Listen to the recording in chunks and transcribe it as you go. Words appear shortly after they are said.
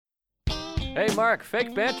Hey, Mark,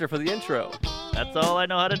 fake banter for the intro. That's all I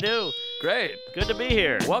know how to do. Great. Good to be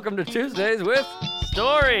here. Welcome to Tuesdays with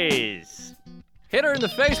Stories. Hit her in the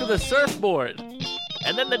face with a surfboard.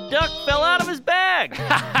 And then the duck fell out of his bag.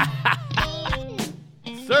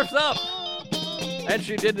 Surf's up. And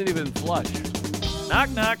she didn't even flush. Knock,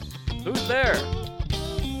 knock. Who's there?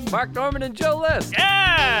 Mark Norman and Joe List.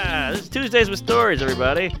 Yeah! This is Tuesdays with Stories,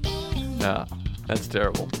 everybody. No, that's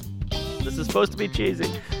terrible. This is supposed to be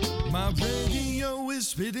cheesy. My radio is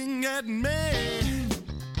spitting at me.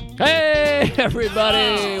 Hey,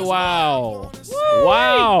 everybody. Wow.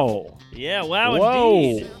 Wow. Yeah, wow, Whoa.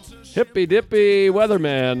 indeed. Hippy dippy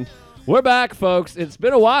weatherman. We're back, folks. It's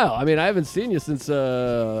been a while. I mean, I haven't seen you since,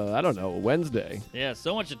 I don't know, Wednesday. Yeah,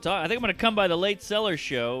 so much to talk. I think I'm going to come by the Late Seller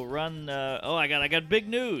show, run, I got big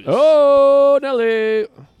news. Oh, Nelly.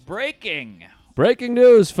 Breaking. Breaking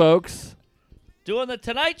news, folks. Doing the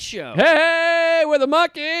Tonight Show. Hey, we're the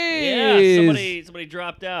monkeys. Yeah, somebody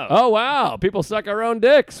dropped out. Oh, wow. People suck our own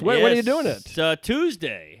dicks. When are you doing it?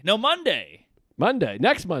 Tuesday. No, Monday. Monday.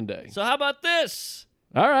 Next Monday. So how about this?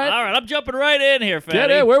 All right. All right, I'm jumping right in here, Fatty. Get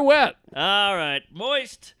in. We're wet. All right,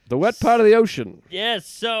 moist. The wet part of the ocean. Yes,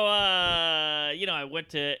 so, I went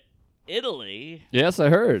to Italy Yes, I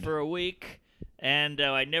heard. for a week, and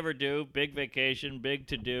I never do. Big vacation, big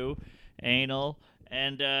to-do, anal.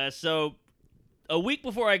 And so a week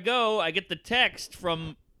before I go, I get the text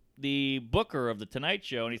from the booker of The Tonight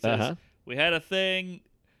Show, and he says, we had a thing.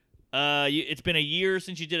 It's been a year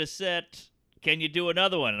since you did a set. Can you do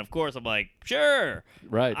another one? And, of course, I'm like, sure.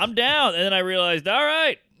 Right. I'm down. And then I realized, all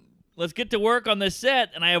right, let's get to work on this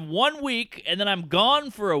set. And I have 1 week, and then I'm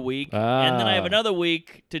gone for a week, and then I have another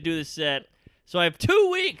week to do the set. So I have 2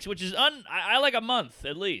 weeks, which is I like a month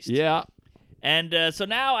at least. Yeah. And so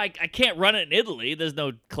now I can't run it in Italy. There's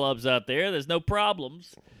no clubs out there. There's no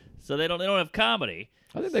problems. So they don't have comedy.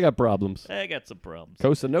 I think they got problems. They got some problems.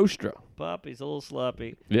 Cosa Nostra. Poppy's a little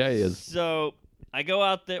sloppy. Yeah, he is. So I go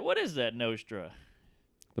out there. What is that Nostra?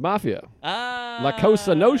 The Mafia. La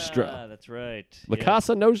Cosa Nostra. That's right. La Yeah.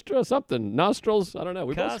 Casa Nostra, something. Nostrils. I don't know.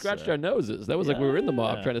 We both Casa. scratched our noses. That was like we were in the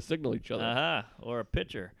mob Yeah. trying to signal each other. Uh-huh. Or a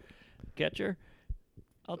pitcher. Catcher.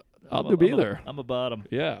 I'll do either. I'm a bottom.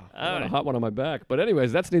 Yeah. I got a right. hot one on my back. But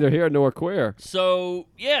anyways, that's neither here nor queer. So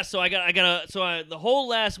the whole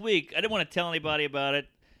last week, I didn't want to tell anybody about it,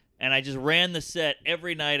 and I just ran the set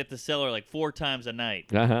every night at the Cellar like 4 times a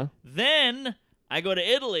night. Uh-huh. Then I go to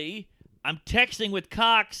Italy. I'm texting with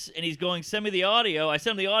Cox, and he's going, send me the audio. I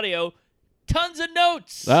send him the audio. Tons of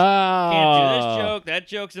notes. Can't do this joke. That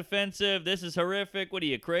joke's offensive. This is horrific. What are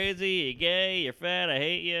you, crazy? You gay? You're fat? I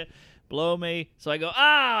hate you. Blow me. So I go,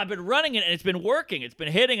 I've been running it, and it's been working. It's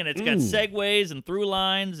been hitting, and it's got segues and through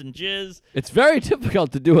lines and jizz. It's very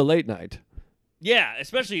difficult to do a late night. Yeah,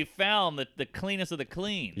 especially if you found the cleanest of the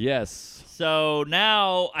clean. Yes. So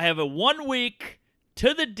now I have a 1 week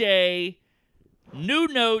to the day, new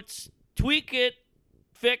notes, tweak it,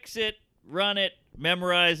 fix it, run it,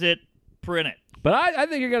 memorize it, print it. But I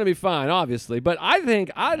think you're going to be fine, obviously. But I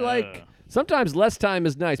think sometimes less time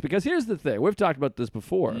is nice because here's the thing. We've talked about this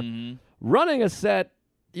before. Mm-hmm. Running a set,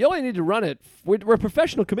 you only need to run it. We're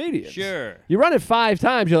professional comedians. Sure. You run it 5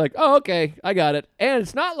 times, you're like, oh, okay, I got it. And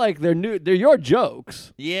it's not like they're your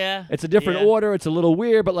jokes. Yeah. It's a different order. It's a little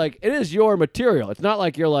weird, but like it is your material. It's not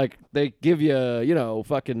like you're like they give you,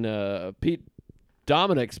 fucking Pete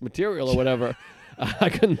Dominic's material or whatever. I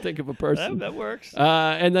couldn't think of a person. That works.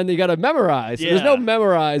 And then you got to memorize. So there's no Yeah.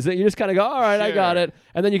 memorizing. You just kind of go, all right, I got Sure. it.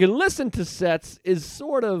 And then you can listen to sets is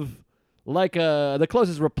sort of like the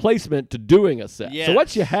closest replacement to doing a set. So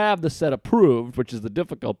once you Yes. have the set approved, which is the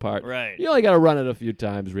difficult part, Right. you only got to run it a few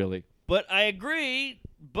times, really. But I agree.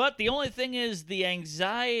 But the only thing is the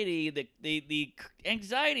anxiety. The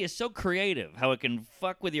anxiety is so creative. How it can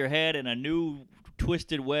fuck with your head in a new,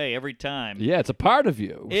 twisted way every time. Yeah, it's a part of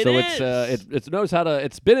you. It so is. it knows how to.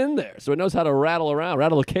 It's been in there, so it knows how to rattle around,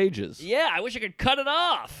 rattle the cages. Yeah, I wish I could cut it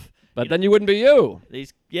off. But then you wouldn't be you.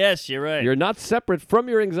 Yes, you're right. You're not separate from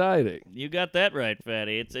your anxiety. You got that right,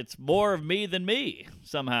 Fatty. It's more of me than me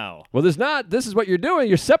somehow. Well, there's not. This is what you're doing.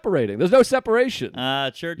 You're separating. There's no separation.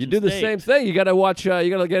 Church. You and do the state. same thing. You got to watch. You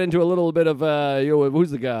got to get into a little bit of.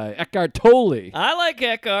 Who's the guy? Eckhart Tolle. I like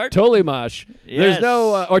Eckhart. Tolle Mosh. There's Yes.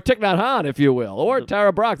 no, or Thich Nhat Hanh, if you will, or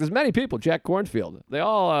Tara Brach. There's many people. Jack Cornfield. They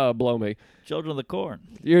all blow me. Children of the Corn.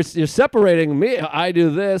 You're separating me. I do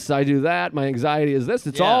this. I do that. My anxiety is this.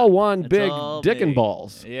 It's Yeah, all one it's big all dick and me.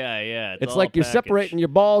 balls. Yeah. It's all like you're packaged. separating your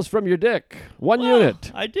balls from your dick. One Well,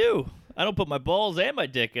 unit. I do. I don't put my balls and my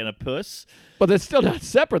dick in a puss. But they're still not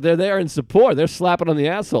separate. They're there in support. They're slapping on the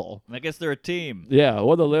asshole. I guess they're a team. Yeah,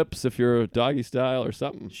 or the lips if you're doggy style or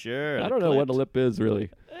something. Sure. I the don't know what a clit. lip is, really.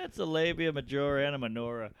 That's a labia majora and a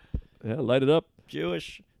minora. Yeah, light it up.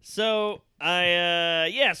 Jewish. So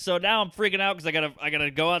so now I'm freaking out because I gotta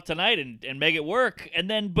go out tonight and make it work. And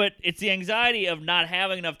then, but it's the anxiety of not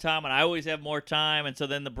having enough time, and I always have more time, and so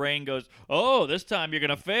then the brain goes, oh, this time you're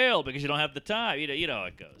gonna fail because you don't have the time. You know how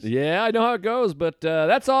it goes. Yeah, I know how it goes, but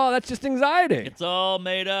that's all. That's just anxiety. It's all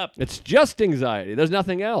made up. It's just anxiety. There's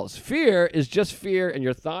nothing else. Fear is just fear, and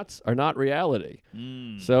your thoughts are not reality.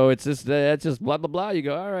 So it's just blah blah blah. You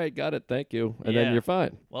go, all right, got it, thank you, and then Yeah. you're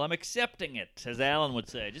fine. Well, I'm accepting it, as Alan would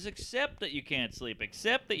say. Just accept that you can't sleep.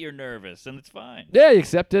 Accept that you're nervous, and it's fine. Yeah, you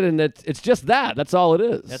accept it, and it's just that. That's all it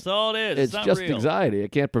is. That's all it is. It's not just real. anxiety.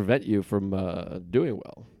 It can't prevent you from doing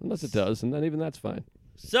well, unless it does, and then even that's fine.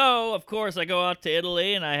 So, of course, I go out to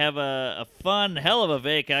Italy, and I have a fun hell of a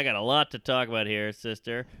vac. I got a lot to talk about here,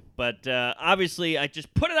 sister. But obviously, I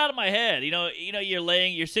just put it out of my head. You know,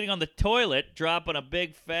 you're sitting on the toilet, dropping a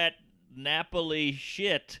big fat Napoli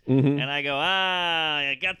shit, and I go,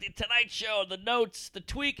 I got the Tonight Show, the notes, the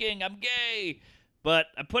tweaking, I'm gay. But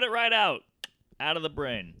I put it right out of the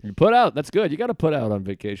brain. You put out. That's good. You got to put out on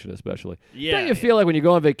vacation, especially. Yeah. Don't you feel like when you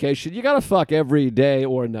go on vacation, you got to fuck every day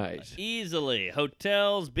or night? Easily.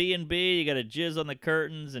 Hotels, B&B, you got to jizz on the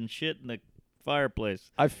curtains and shit in the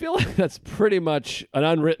fireplace. I feel like that's pretty much an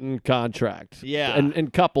unwritten contract. Yeah.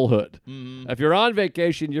 In couplehood. Mm-hmm. If you're on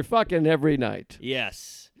vacation, you're fucking every night.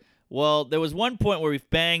 Yes. Well, there was one point where we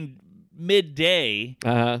banged midday,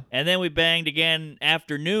 Uh-huh. and then we banged again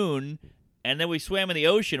afternoon, and then we swam in the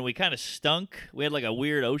ocean. We kind of stunk. We had like a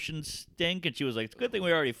weird ocean stink, and she was like, it's a good thing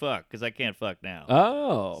we already fucked, because I can't fuck now.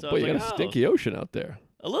 Oh, So I but was you like, got a oh. stinky ocean out there.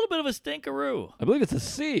 A little bit of a stinkaroo. I believe it's a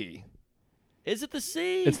sea. Is it the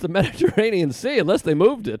sea? It's the Mediterranean Sea, unless they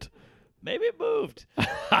moved it. Maybe it moved.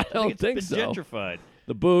 I don't it's think been so. gentrified.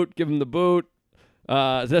 The boot, give him the boot.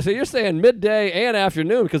 So you're saying midday and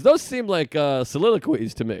afternoon, because those seem like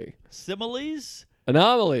soliloquies to me. Similes?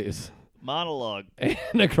 Anomalies. Monologue.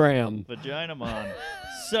 Anagram. Vagina mon.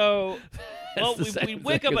 So, well, the we same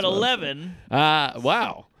wake thing up as at what I'm 11.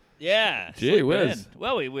 Wow. Yeah. Gee sleep whiz. in.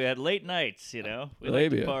 Well, we had late nights, you know. We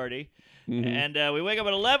like Labia. to party. Mhm. And we wake up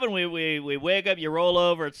at 11. We wake up, you roll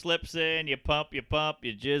over, it slips in, you pump, you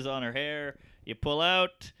jizz on her hair, you pull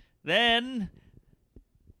out. Then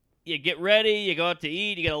you get ready, you go out to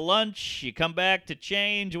eat, you get a lunch, you come back to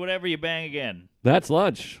change, whatever, you bang again. That's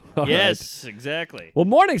lunch. All right. Yes, exactly. Well,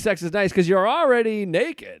 morning sex is nice because you're already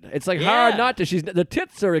naked. It's like hard Yeah. not to. The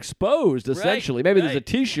tits are exposed essentially. Maybe there's a right.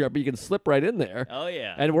 T-shirt, but you can slip right in there. Oh,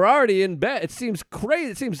 yeah. And we're already in bed. It seems crazy.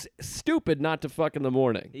 It seems stupid not to fuck in the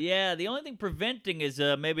morning. Yeah, the only thing preventing is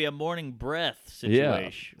maybe a morning breath Yeah,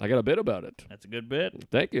 situation. I got a bit about it. That's a good bit.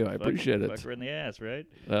 Thank you. I Fuck- appreciate Fuck it. her in the ass, right?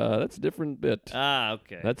 That's a different bit. Ah,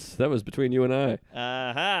 okay. That was between you and I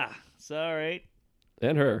Aha. Sorry.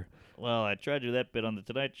 and her. Well, I tried to do that bit on the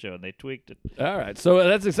Tonight Show, and they tweaked it. All right. So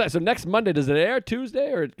that's exciting. So next Monday, does it air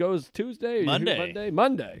Tuesday or it goes Tuesday? Or you do Monday.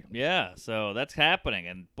 Monday. Yeah, so that's happening,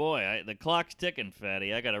 and boy, the clock's ticking,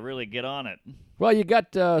 fatty. I got to really get on it. Well, you got,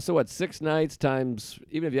 6 nights times,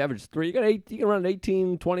 even if you average 3, you got 8, you can run it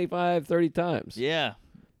 18, 25, 30 times. Yeah.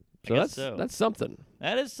 So I that's guess so. that's something.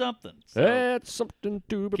 That is something. So That's something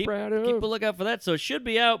to be keep proud of. a lookout for that. So it should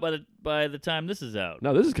be out by the time this is out.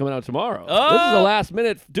 No, this is coming out tomorrow. Oh! This is a last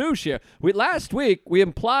minute douche here. Last week we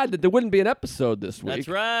implied that there wouldn't be an episode this week. That's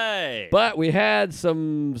right. But we had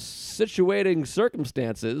some situating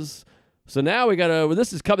circumstances. So now we gotta.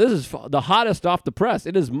 This is the hottest off the press.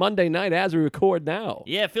 It is Monday night as we record now.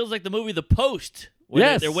 Yeah, it feels like the movie The Post. Where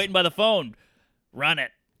Yes. they're waiting by the phone. Run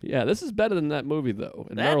it. Yeah, this is better than that movie though.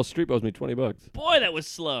 And That- Meryl Streep owes me $20. Boy, that was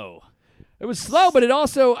slow. It was slow, but it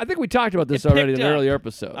also. I think we talked about this It already in picked an up. earlier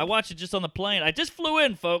episode. I watched it just on the plane. I just flew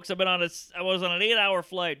in, folks. I was on an 8-hour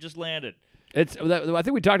flight. Just landed. I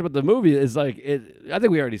think we talked about the movie. Is like it. I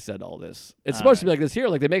think we already said all this. It's supposed to be like this hero.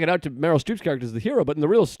 Like they make it out to Meryl Streep's character as the hero, but in the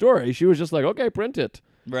real story, she was just like, okay, print it.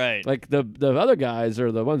 Right. Like the other guys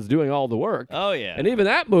are the ones doing all the work. Oh yeah. And even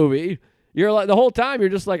that movie, you're like the whole time you're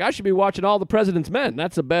just like, I should be watching All the President's Men.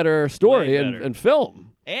 That's a better story Way and, better. and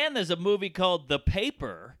film And there's a movie called The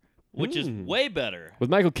Paper, which is way better. with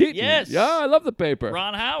Michael Keaton. Yes. Yeah, I love The Paper.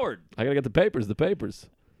 Ron Howard. I gotta get The Papers.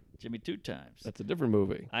 Jimmy 2 times. That's a different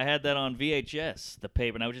movie. I had that on VHS, The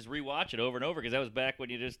Paper, and I would just rewatch it over and over because that was back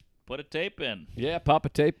when you just put a tape in. Yeah, pop a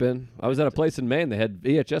tape in. I was at a place in Maine. They had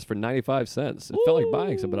VHS for 95 cents. It felt like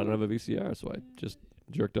buying some, but I don't have a VCR, so I just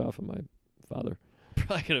jerked off on my father.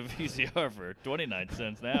 Probably got a VCR for 29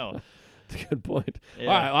 cents now. That's a good point. Yeah.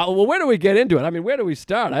 All right, well, where do we get into it? I mean, where do we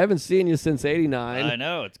start? I haven't seen you since '89. I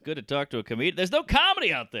know. It's good to talk to a comedian. There's no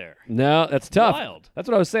comedy out there. No, that's tough. Wild. That's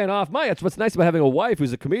what I was saying off mic. That's what's nice about having a wife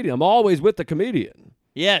who's a comedian. I'm always with the comedian.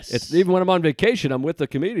 Yes. It's even when I'm on vacation, I'm with the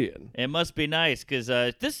comedian. It must be nice because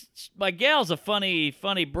my gal's a funny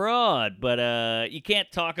broad, but you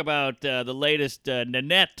can't talk about the latest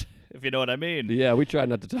Nanette, if you know what I mean. Yeah, we try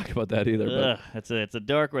not to talk about that either. Ugh, it's a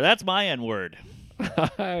dark word. That's my N word.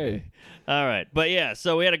 Hi. All right, but yeah,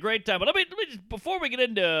 so we had a great time. But let me just, before we get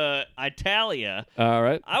into Italia, All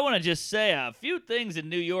right. I want to just say a few things in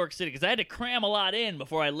New York City because I had to cram a lot in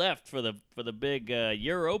before I left for the big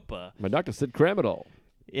Europa. My doctor said cram it all.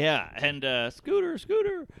 Yeah, and Scooter,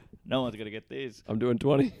 no one's gonna get these. I'm doing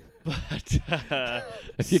 20. But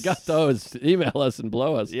If you got those, email us and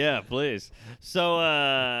blow us. yeah, please. So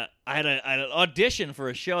I had an audition for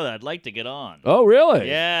a show that I'd like to get on. Oh, really?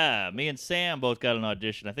 Yeah, me and Sam both got an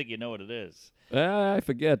audition. I think you know what it is. I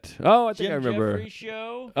forget. Oh, I think Jim I remember. Jeffries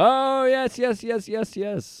show. Oh, yes.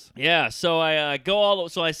 Yeah, so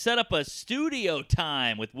I set up a studio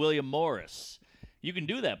time with William Morris. You can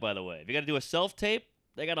do that, by the way. If you got to do a self-tape,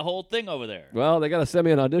 they got a whole thing over there. Well, they got to send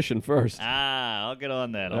me an audition first. I'll get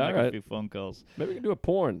on that. I'll All make right. a few phone calls. Maybe we can do a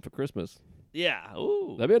porn for Christmas. Yeah.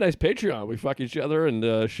 Ooh. That'd be a nice Patreon. We fuck each other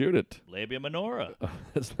and shoot it. Labia minora.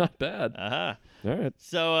 That's not bad. Uh-huh. All right.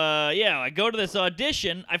 So, I go to this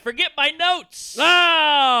audition. I forget my notes.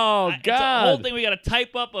 Oh, It's a whole God. thing. We got to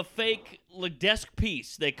type up a fake desk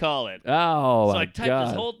piece, they call it. Oh, So my I typed God.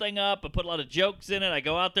 this whole thing up. I put a lot of jokes in it. I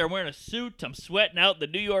go out there. I'm wearing a suit. I'm sweating out in the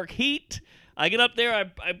New York heat. I get up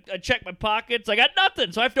there. I check my pockets. I got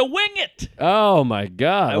nothing, so I have to wing it. Oh, my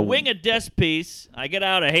God. I wing a desk piece. I get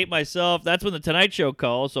out. I hate myself. That's when the Tonight Show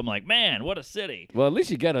calls. So I'm like, man, what a city. Well, at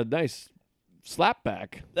least you get a nice slap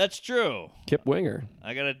back. That's true. Kip Winger.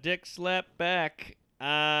 I got a dick slap back.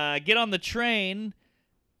 I get on the train.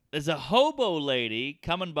 There's a hobo lady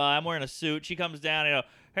coming by. I'm wearing a suit. She comes down and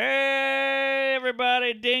hey,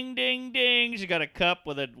 everybody, ding, ding, ding. She got a cup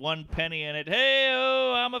with 1 penny in it. Hey,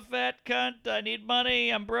 oh, I'm a fat cunt. I need money.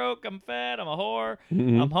 I'm broke. I'm fat. I'm a whore.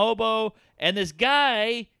 Mhm. I'm hobo. And this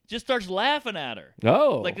guy just starts laughing at her.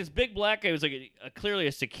 Oh. Like this big black guy. He was like clearly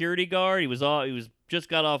a security guard. He was just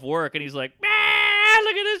got off work, and he's like, ah,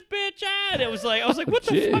 look at this bitch. Ah. And I was like, what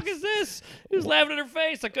the Jeez. fuck is this? He was laughing in her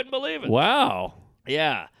face. I couldn't believe it. Wow.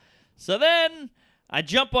 Yeah. So then I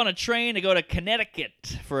jump on a train to go to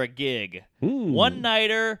Connecticut for a gig. Hmm.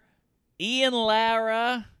 One-nighter, Ian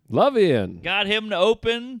Lara, Love Ian. got him to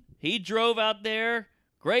open. He drove out there.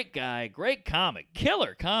 Great guy, great comic,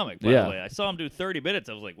 killer comic, by Yeah. the way. I saw him do 30 minutes.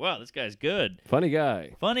 I was like, wow, this guy's good. Funny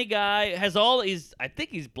guy. Funny guy. I think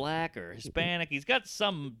he's black or Hispanic. He's got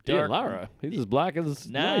some Ian dark. Lara. He's as black as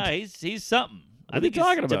Nah, night. he's something. What I are you think he's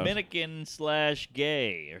talking about?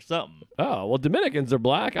 Dominican/gay or something. Oh, well, Dominicans are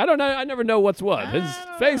black. I don't know. I never know what's what. His I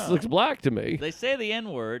don't face know. looks black to me. They say the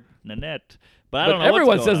N-word, Nanette, but I But don't know everyone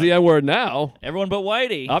what's says going the on. N-word now. Everyone but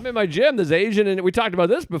Whitey. I'm in my gym. There's Asian, and we talked about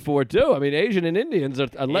this before, too. I mean, Asian and Indians are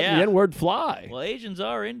letting Yeah. the N-word fly. Well, Asians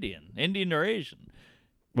are Indian. Indian or Asian.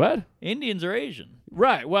 What? Indians are Asian.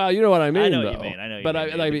 Right. Well, you know what I mean, I know what though. you mean. I know what But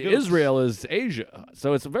you mean. I The mean, goose. Israel is Asia,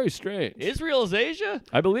 so it's very strange. Israel is Asia?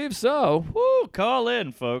 I believe so. Woo, call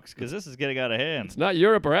in, folks, because this is getting out of hand. It's not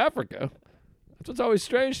Europe or Africa. That's what's always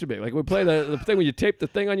strange to me. Like we play the thing when you tape the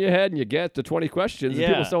thing on your head and you get to 20 questions, and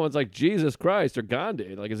Yeah. someone's like, Jesus Christ or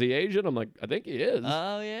Gandhi. Like, is he Asian? I'm like, I think he is.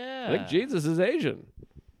 Oh, yeah. I think Jesus is Asian.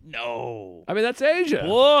 No. I mean, that's Asia.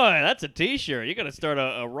 Boy, that's a T-shirt. You're going to start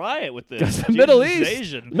a riot with this. Because the Jesus Middle is East,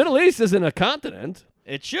 Asian. Middle East isn't a continent.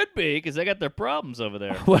 It should be, because they got their problems over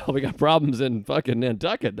there. Well, we got problems in fucking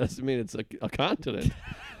Nantucket. Doesn't mean it's a continent.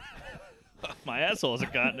 My asshole is a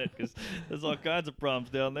continent, because there's all kinds of problems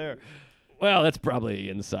down there. Well, that's probably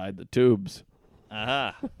inside the tubes.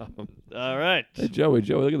 Aha. All right. Hey, Joey,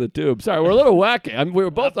 look at the tube. Sorry, we're a little wacky. I mean, we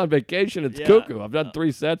were both on vacation. It's Yeah. cuckoo. I've done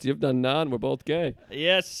 3 sets. You've done none. We're both gay.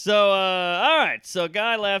 Yes, so, all right. So,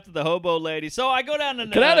 guy laughed at the hobo lady. So, I go down to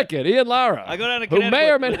Connecticut, Ian Lara. I go down to who may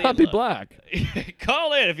Connecticut or may with not Ian be Lara. black.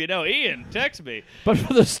 Call in if you know. Ian, text me. But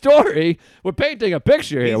for the story, we're painting a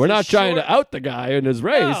picture here. He's we're a not trying to short- out the guy in his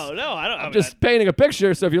race. No, I don't. I'm just painting a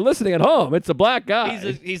picture. So if you're listening at home, it's a black guy.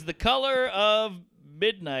 He's the color of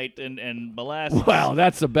midnight and molasses. Well,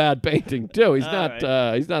 that's a bad painting too. He's All not.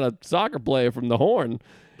 right. He's not a soccer player from the Horn.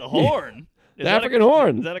 The horn. Is The that African a,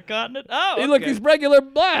 horn. Is that a continent? Oh, He okay. look. He's regular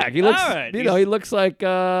black. He looks. All right. He looks like.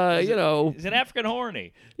 He's an African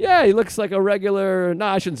horny. Yeah, he looks like a regular. No,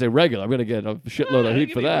 I shouldn't say regular. I'm gonna get a shitload of He heat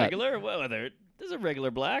could for be that. Regular. Well, there's a regular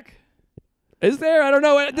black. Is there? I don't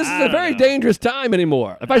know. This is I a don't very know. dangerous time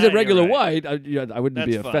anymore. If I said You're regular right. white, I wouldn't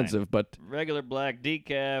be That's fine. offensive. But Regular black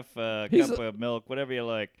decaf, He's cup of milk, whatever you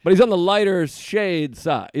like. he's on the lighter shade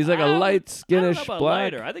side. He's like I a don't- light, I don't know skinish about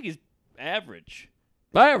black. lighter. I think he's average.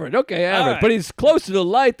 Average. Okay, average. right. But he's closer to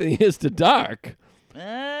light than he is to dark.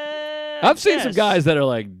 I I've seen some guess. guys that are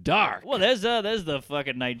like dark. Well, there's the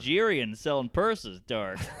fucking Nigerian selling purses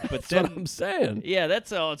dark. But That's what I'm saying. yeah,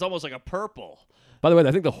 it's almost like a purple. By the way,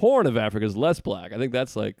 I think the Horn of Africa is less black. I think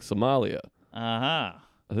that's like Somalia. Uh-huh.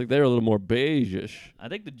 I think they're a little more beige-ish. I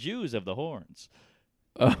think the Jews have the horns.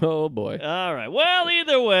 Oh, boy. All right. Well,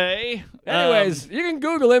 either way. Anyways, you can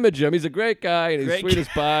Google image him. He's a great guy, and he's Great sweet as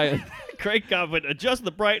pie. great comment. Adjust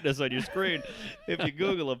the brightness on your screen if you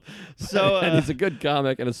Google him. So And he's a good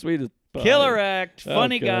comic and a sweet as pie. killer act, Oh,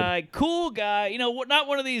 funny God. guy, cool guy. You know, not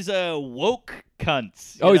one of these woke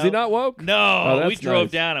cunts. Oh, you is he know? not woke? No, Oh, we that's drove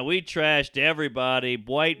nice. down and we trashed everybody,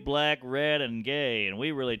 white, black, red, and gay, and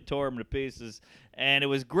we really tore him to pieces. And it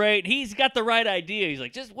was great. He's got the right idea. He's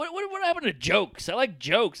like, just what happened to jokes? I like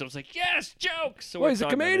jokes. I was like, yes, jokes. So Well, we're he's a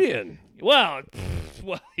talking about it. comedian. Well,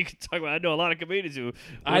 you can talk about. I know a lot of comedians who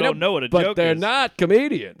I don't know what a but joke they're is. not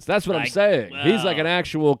comedians. That's what I'm saying. He's like an well,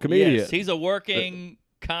 actual comedian. Yes, he's a working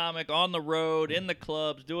comic on the road, in the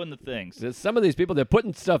clubs, doing the things. There's some of these people, they're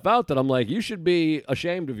putting stuff out that I'm like, you should be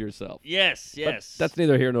ashamed of yourself. Yes, But yes. that's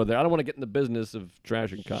neither here nor there. I don't want to get in the business of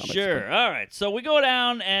trashing comics. Sure. All right. So we go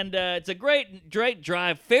down, and it's a great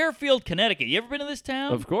drive. Fairfield, Connecticut. You ever been to this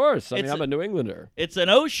town? Of course. I mean, It's I'm a New Englander. It's an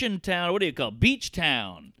ocean town. What do you call it? Beach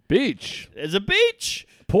town? Beach. There's a beach.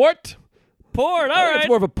 Port. Port. I All think right. It's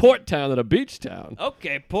more of a port town than a beach town.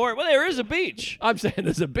 Okay, port. Well, there is a beach. I'm saying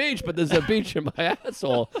there's a beach, but there's a beach in my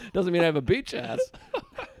asshole. Doesn't mean I have a beach ass.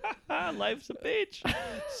 Life's a beach.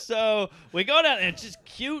 So we go down, and it's just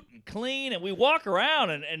cute and clean, and we walk around,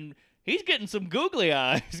 and he's getting some googly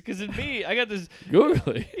eyes because in me, I got this.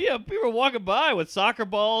 Googly. Yeah, people are walking by with soccer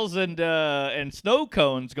balls and snow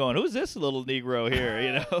cones, going, "Who's this little Negro here?"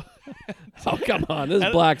 You know. Oh, come on. This is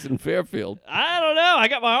blacks in Fairfield. I don't know. I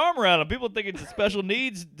got my arm around him. People think it's a special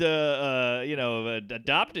needs,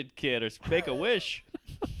 adopted kid or make a wish.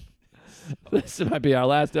 This might be our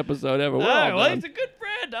last episode ever. We're all Well, done. he's a good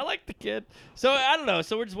friend. I like the kid. So I don't know.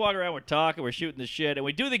 So we're just walking around. We're talking. We're shooting the shit, and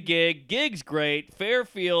we do the gig. Gig's great.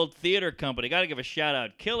 Fairfield Theater Company. Got to give a shout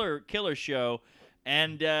out. Killer show.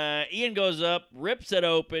 And Ian goes up, rips it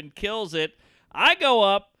open, kills it. I go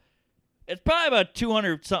up. It's probably about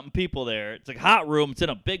 200 something people there. It's like a hot room. It's in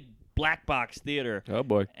a big black box theater, Oh,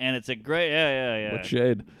 boy. and it's a great yeah. What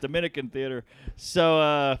shade? Dominican theater. So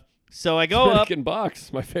I go up. Dominican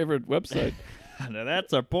Box, my favorite website. Now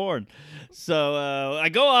that's our porn. So I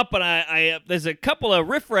go up, and I there's a couple of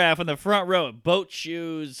riffraff in the front row, boat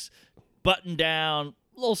shoes, button down,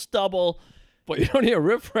 little stubble. But you don't hear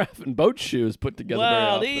riffraff and boat shoes put together very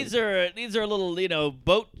Well, often. these are little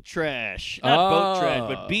boat trash, not boat trash,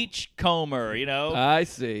 but beach comber, I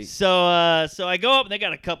see. So I go up, and they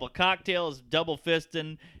got a couple of cocktails, double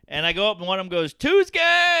fisting, and I go up, and one of them goes, "Two's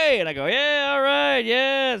gay," and I go, "Yeah, all right,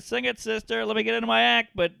 yeah, sing it, sister. Let me get into my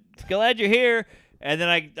act, but glad you're here." And then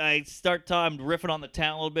I start talking, riffing on the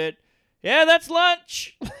town a little bit. "Yeah, that's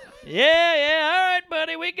lunch." yeah, all right,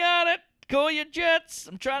 buddy, we got it. Cool your jets.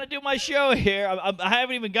 I'm trying to do my show here. I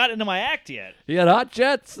haven't even gotten into my act yet. He had hot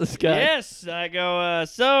jets, this guy. Yes. I go,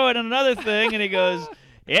 and another thing, and he goes,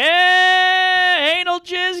 "Yeah, anal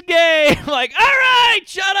jizz gay." I'm like, "All right,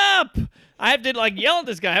 shut up." I have to yell at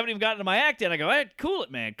this guy. I haven't even gotten to my act yet. I go, "Hey, cool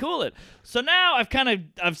it, man, cool it." So now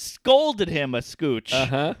I've scolded him a scooch,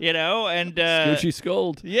 Uh-huh. and Gucci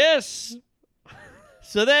scold. yes.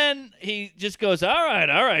 So then he just goes, all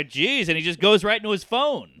right, geez, and he just goes right into his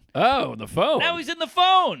phone. Oh, the phone. Now he's in the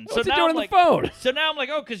phone. What's he now doing I'm on the phone? So now I'm like,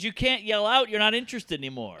 oh, because you can't yell out, you're not interested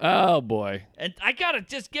anymore. Oh, boy. And I gotta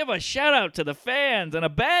just give a shout out to the fans, and a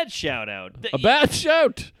bad shout out. A bad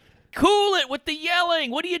shout. Cool it with the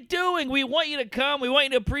yelling. What are you doing? We want you to come. We want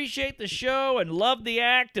you to appreciate the show and love the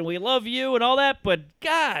act, and we love you and all that. But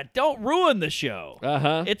God, don't ruin the show.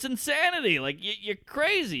 Uh-huh. It's insanity. Like you're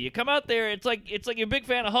crazy. You come out there. It's like you're a big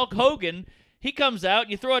fan of Hulk Hogan. He comes out,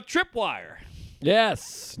 and you throw a tripwire.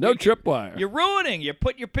 Yes. No tripwire. You're ruining. You're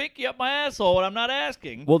putting your pinky up my asshole, and I'm not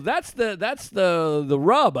asking. Well, that's the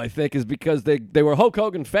rub, I think, is because they were Hulk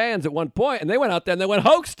Hogan fans at one point, and they went out there and they went,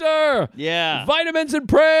 "Hulkster! Yeah. Vitamins and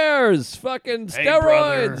prayers! Fucking Hey, steroids!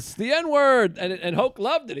 brother." The N-word!" And Hulk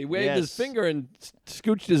loved it. He waved his Yes. finger and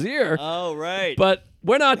scooched his ear. Oh, right. But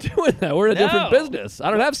we're not doing that. We're in a different No. business. I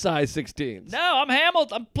don't have size 16s. No, I'm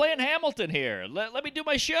Hamilton. I'm playing Hamilton here. Let me do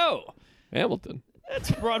my show. Hamilton. That's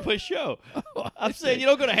a Broadway show. I I'm saying see. you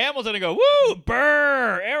don't go to Hamilton and go, woo,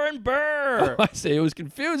 Burr, Aaron Burr. I see. It was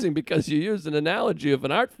confusing because you used an analogy of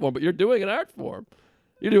an art form, but you're doing an art form.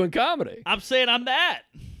 You're doing comedy. I'm saying I'm that.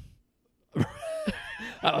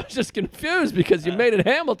 I was just confused because you made it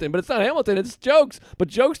Hamilton, but it's not Hamilton. It's jokes. But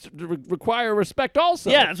jokes require respect also.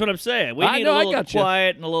 Yeah, that's what I'm saying. We need a little gotcha.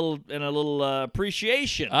 quiet and a little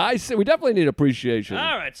appreciation. I see. We definitely need appreciation.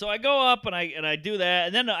 All right, so I go up and I do that,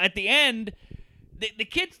 and then at the end, the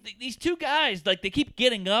kids, these two guys, like they keep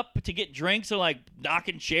getting up to get drinks, so like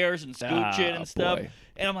knocking chairs and scooching and stuff. Boy.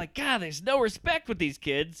 And I'm like, God, there's no respect with these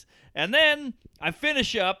kids. And then I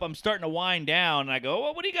finish up. I'm starting to wind down, and I go,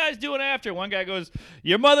 well, what are you guys doing after? One guy goes,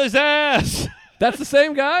 your mother's ass. That's the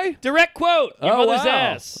same guy? Direct quote, your Oh, mother's wow.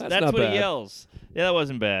 ass. That's That's not what bad. he yells. Yeah, that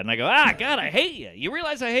wasn't bad. And I go, God, I hate you. You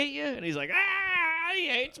realize I hate you? And he's like, he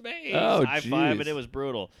hates me. Oh, High five, jeez. and it was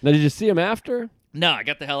brutal. Now, did you see him after? No, I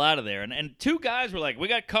got the hell out of there. And two guys were like, we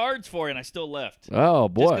got cards for you, and I still left. Oh,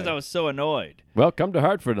 Just boy. because I was so annoyed. Well, come to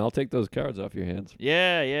Hartford, and I'll take those cards off your hands.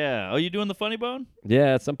 Yeah. Oh, you doing the funny bone?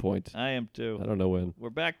 Yeah, at some point. I am too. I don't know when. We're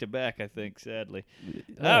back to back, I think, sadly.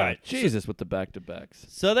 Oh, All right. Jesus, with the back-to-backs.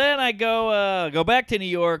 So then I go back to New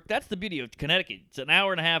York. That's the beauty of Connecticut. It's an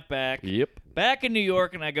hour and a half back. Yep. Back in New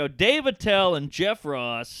York, and I go, Dave Attell and Jeff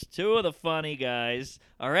Ross, two of the funny guys,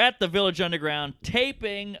 are at the Village Underground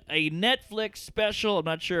taping a Netflix special. I'm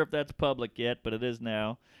not sure if that's public yet, but it is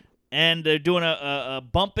now. And they're doing a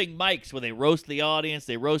bumping mics where they roast the audience,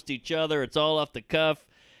 they roast each other. It's all off the cuff.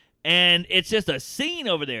 And it's just a scene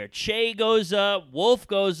over there. Che goes up, Wolf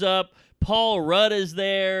goes up, Paul Rudd is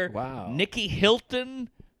there. Wow. Nikki Hilton,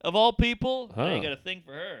 of all people. Huh. You got a thing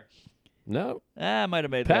for her. No. I might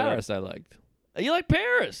have made that up. Paris, I liked. You like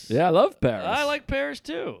Paris? Yeah, I love Paris. I like Paris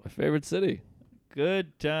too. my favorite city.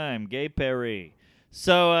 Good time, Gay Paris.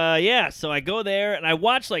 So so I go there and I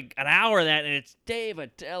watch like an hour of that, and it's Dave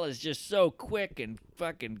Attell is just so quick and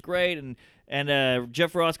fucking great, and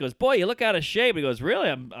Jeff Ross goes, boy, you look out of shape. He goes, really?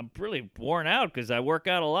 I'm really worn out because I work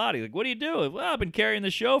out a lot. He's like, what do you do? Well, I've been carrying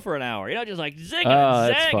the show for an hour. You know, just like zigging Oh,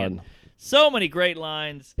 and that's zagging. fun. So many great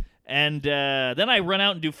lines. And then I run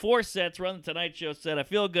out and do 4 sets, run the Tonight Show set. I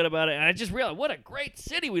feel good about it. And I just realized what a great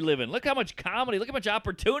city we live in. Look how much comedy. Look how much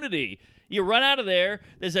opportunity. You run out of there.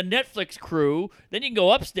 There's a Netflix crew. Then you can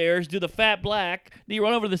go upstairs, do the Fat Black. Then you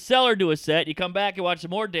run over to the cellar, do a set. You come back and watch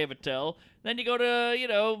some more Dave Attell. Then you go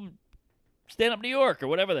to, Stand Up New York or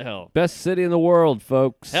whatever the hell. Best city in the world,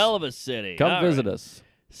 folks. Hell of a city. Come All visit right. us.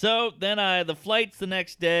 So then the flight's the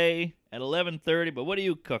next day at 11:30. But what are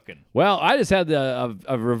you cooking? Well, I just had a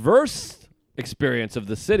reverse experience of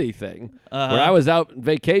the city thing, Uh-huh. where I was out on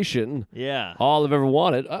vacation. Yeah. All I've ever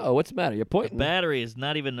wanted. Uh-oh, what's the matter? You're pointing. Battery is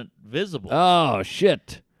not even visible. Oh,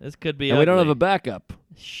 shit. This could be And we don't have ugly. a backup.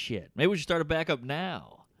 Shit. Maybe we should start a backup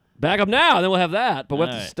now. Back up now, and then we'll have that. But we'll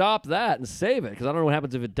have All to right. stop that and save it, because I don't know what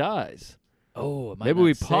happens if it dies. Oh, it might Maybe not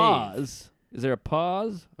we save. pause. Is there a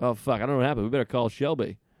pause? Oh, fuck. I don't know what happened. We better call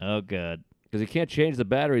Shelby, Oh, God. because he can't change the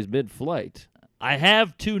batteries mid-flight. I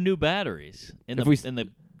have 2 new batteries in If the we- in the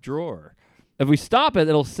drawer. If we stop it,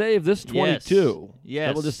 it'll save this 22. Yes.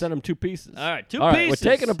 Then we'll just send him 2 pieces. All right, 2 All right, pieces.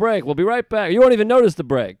 we're taking a break. We'll be right back. You won't even notice the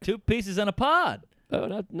break. 2 pieces in a pod.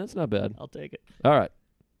 Oh, that's not bad. I'll take it. All right.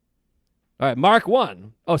 All right, mark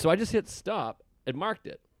 1. Oh, so I just hit stop and marked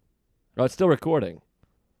it. Oh, it's still recording.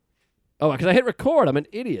 Oh, because I hit record. I'm an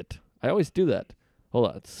idiot. I always do that. Hold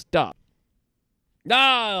on. Stop.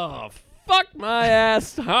 No, fuck my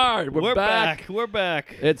ass hard. We're back. We're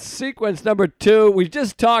back. It's sequence number 2. We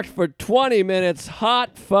just talked for 20 minutes.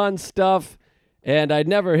 Hot, fun stuff. And I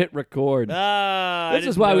never hit record. I This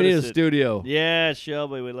is didn't why we need a notice it. studio. Yeah,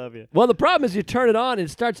 Shelby, we love you. Well, the problem is you turn it on and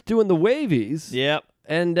it starts doing the wavies. Yep.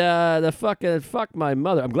 And the fuck my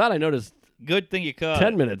mother. I'm glad I noticed Good thing you caught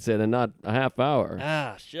 10 it. minutes in and not a half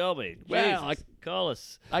hour. Shelby. Well, Jesus, call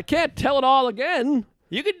us. I can't tell it all again.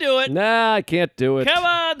 You can do it. Nah, I can't do it. Come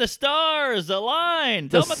on, the stars align.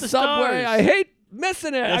 The Tell them about the subway, stars. I hate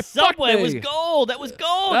missing it. The Fuck subway me. was gold. That was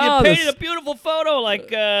gold. Oh, You the painted a beautiful photo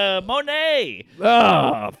like Monet.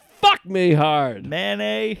 Oh, fuck me hard.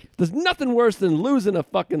 Manet. There's nothing worse than losing a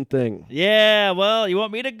fucking thing. Yeah, well, you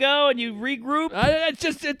want me to go and you regroup? It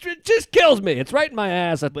just kills me. It's right in my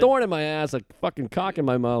ass, a thorn in my ass, a fucking cock in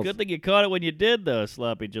my mouth. Good thing you caught it when you did, though,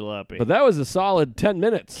 Sloppy Jalopy. But that was a solid 10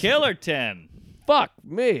 minutes. Killer 10. Fuck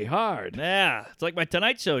me hard. Yeah, it's like my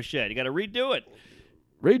Tonight Show shit. You got to redo it.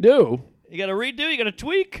 Redo. You got to redo. You got to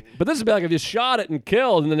tweak. But this would be like if you shot it and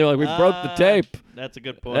killed, and then they're like, we broke the tape. That's a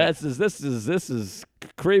good point. This is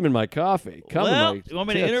cream in my coffee. Come in Well, my you want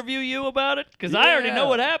me to tits. interview you about it? Because I already know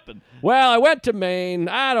what happened. Well, I went to Maine.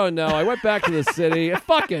 I don't know. I went back to the city.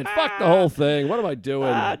 Fuck it. Fuck the whole thing. What am I doing?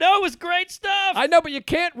 No, it was great stuff. I know, but you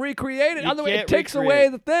can't recreate it. You Otherwise, it can't takes recreate. away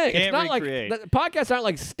the thing. Can't It's not recreate. like podcasts aren't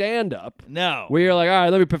like stand-up. No. Where you're like, all right,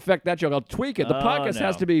 let me perfect that joke. I'll tweak it. The Oh, podcast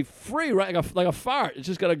has no. to be free, right? Like a fart. It's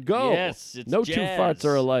just gotta go. Yes, it's no two jazz. farts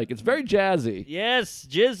are alike. It's very jazzy. Yes,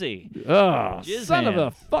 Jizzy. Ugh, Jizz son of hand.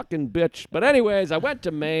 a fucking bitch. But anyways, I went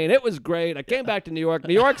to Maine. It was great. I came back to New York.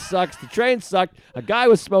 New York sucks. The train sucked. A guy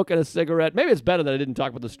was smoking a cigarette. Maybe it's better that I didn't talk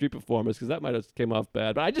about the street performers because that might have came off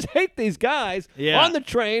bad. But I just hate these guys on the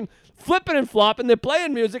train, flipping and flopping. They're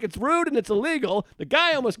playing music. It's rude and it's illegal. The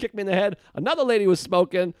guy almost kicked me in the head. Another lady was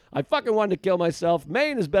smoking. I fucking wanted to kill myself.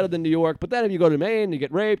 Maine is better than New York. But then if you go to Maine, you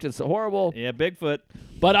get raped. It's horrible. Yeah, Bigfoot.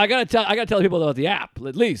 But I gotta tell people about the app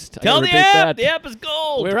at least. I Tell gotta the repeat app. that. The app is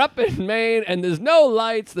gold. We're up in Maine, and there's no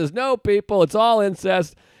lights, there's no people, it's all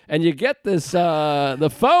incest, and you get this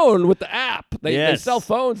the phone with the app. They Yes. sell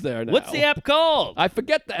phones there now. What's the app called? I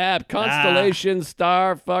forget the app. Constellation,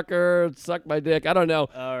 Star, Fucker, Suck My Dick. I don't know.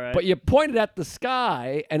 All right. But you point it at the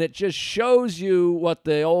sky, and it just shows you what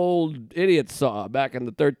the old idiots saw back in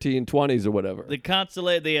the 1320s or whatever.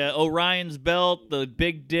 The Orion's Belt, the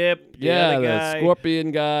Big Dip. The yeah, other the guy,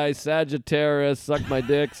 Scorpion guy, Sagittarius, Suck My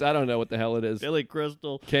Dicks. I don't know what the hell it is. Billy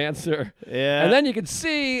Crystal. Cancer. Yeah. And then you can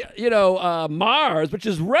see, Mars, which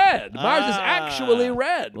is red. Mars is actually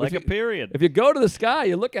red. Like If a you- period. If you go to the sky,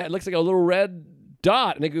 you look at it, it looks like a little red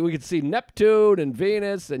dot. And we could see Neptune and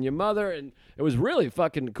Venus and your mother. And it was really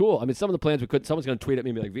fucking cool. I mean, some of the plans we could, someone's going to tweet at me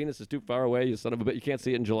and be like, Venus is too far away, you son of a bitch. You can't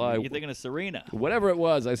see it in July. You're thinking of Serena. Whatever it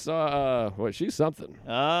was, I saw, she's something.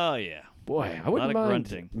 Oh, yeah. Boy, I lot wouldn't of mind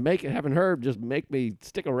grunting. having her just make me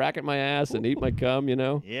stick a rack in my ass and eat my cum,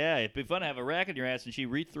 Yeah, it'd be fun to have a rack in your ass and she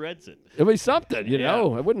rethreads it. It'd be something, Yeah.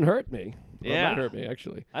 It wouldn't hurt me. Well, Yeah. It might hurt me,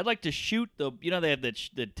 actually. I'd like to shoot they have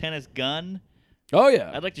the tennis gun. Oh,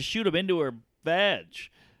 yeah. I'd like to shoot him into her vag.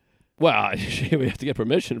 Well, we have to get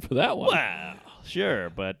permission for that one. Wow. Sure,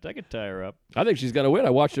 but I could tie her up. I think she's going to win. I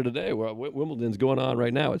watched her today. Wimbledon's going on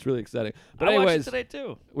right now. It's really exciting. But I watched anyways, it today,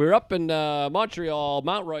 too. we're up in Montreal,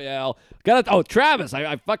 Mount Royal. Travis,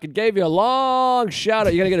 I fucking gave you a long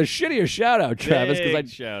shout-out. You're going to get a shittier shout-out, Travis, Big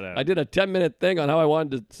because shout-out. I did a 10-minute thing on how I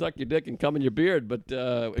wanted to suck your dick and come in your beard, but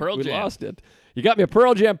Pearl we Jam. lost it. You got me a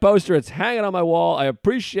Pearl Jam poster. It's hanging on my wall. I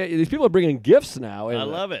appreciate you. These people are bringing gifts now. I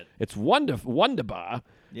love it. It's wonderbar.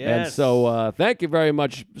 And Yes. so thank you very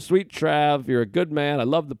much, Sweet Trav. You're a good man. I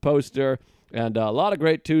love the poster. And a lot of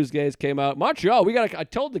great Tuesdays came out. Montreal, I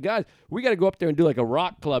told the guys, we got to go up there and do like a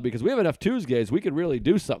rock club because we have enough Tuesdays. We could really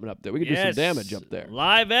do something up there. We could do some Yes. damage up there.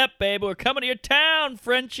 Live ep, baby. We're coming to your town,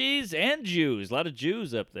 Frenchies and Jews. A lot of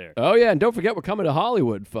Jews up there. Oh, yeah. And don't forget, we're coming to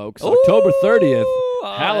Hollywood, folks. October 30th,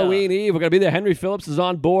 Oh, Halloween Eve. We're going to be there. Henry Phillips is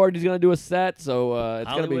on board. He's going to do a set. So it's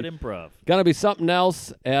going Hollywood to be Improv. gonna be something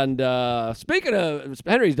else. And speaking of,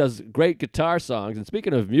 Henry does great guitar songs. And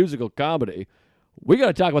speaking of musical comedy, we got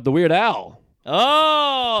to talk about the Weird Al.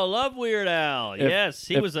 Oh, love Weird Al. Yes,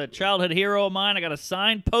 he was a childhood hero of mine. I got a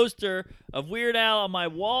signed poster of Weird Al on my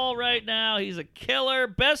wall right now. He's a killer.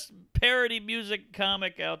 Best parody music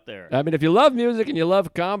comic out there. I mean, if you love music and you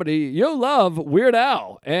love comedy, you'll love Weird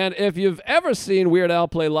Al. And if you've ever seen Weird Al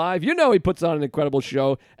play live, you know he puts on an incredible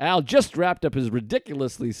show. Al just wrapped up his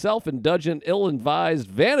ridiculously self-indulgent, ill-advised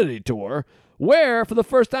vanity tour, where, for the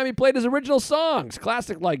first time, he played his original songs.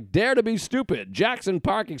 Classic like Dare to Be Stupid, Jackson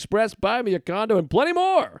Park Express, Buy Me a Condo, and plenty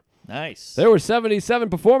more. Nice. There were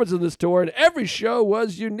 77 performances in this tour, and every show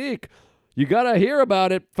was unique. You got to hear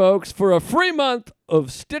about it, folks. For a free month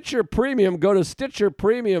of Stitcher Premium, go to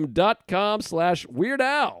StitcherPremium.com/Weird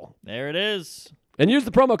Al. There it is. And use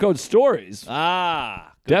the promo code STORIES.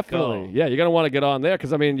 Ah, good Definitely. call. Yeah, you're going to want to get on there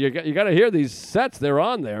because, I mean, you got to hear these sets. They're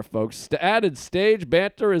on there, folks. The added stage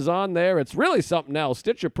banter is on there. It's really something else.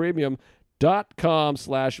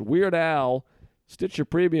 StitcherPremium.com/Weird Al.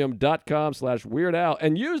 StitcherPremium.com/Weird Al.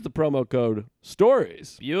 And use the promo code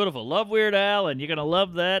STORIES. Beautiful. Love Weird Al, and you're going to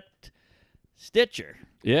love that Stitcher.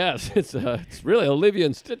 Yes, it's really Olivia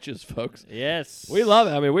and Stitches, folks. Yes. We love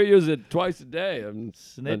it. I mean, we use it twice a day.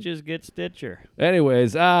 Snitches get Stitcher.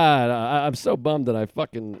 Anyways, I'm so bummed that I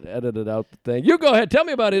fucking edited out the thing. You go ahead. Tell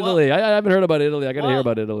me about Italy. I haven't heard about Italy. I got to hear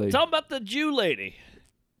about Italy. Tell 'em about the Jew lady.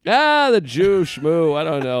 The Jew schmoo. I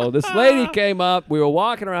don't know. This lady came up. We were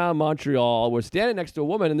walking around Montreal. We're standing next to a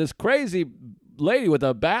woman, and this crazy lady with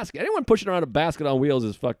a basket. Anyone pushing around a basket on wheels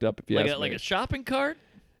is fucked up, if you ask me. Like a shopping cart?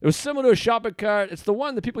 It was similar to a shopping cart. It's the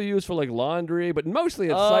one that people use for like laundry, but mostly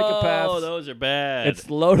it's psychopaths. Oh, those are bad. It's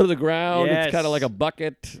low to the ground. Yes. It's kind of like a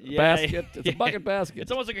bucket basket. It's a bucket basket.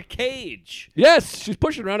 It's almost like a cage. Yes, she's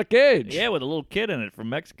pushing around a cage. Yeah, with a little kid in it from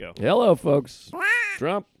Mexico. Hello, folks.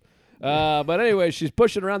 Trump. But anyway, she's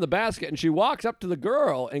pushing around the basket, and she walks up to the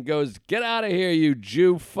girl and goes, "Get out of here, you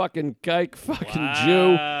Jew fucking kike fucking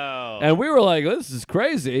Jew." Wow. And we were like, "This is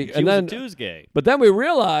crazy." She and was then, a Tuesday. but then we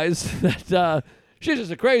realized that she's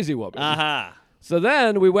just a crazy woman. Aha. So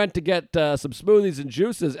then we went to get some smoothies and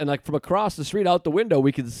juices, and like from across the street out the window,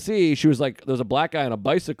 we could see she was like, there was a black guy on a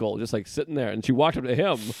bicycle just like sitting there, and she walked up to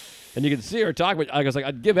him, and you could see her talking. I was like,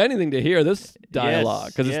 I'd give anything to hear this dialogue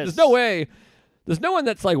because there's no way. There's no one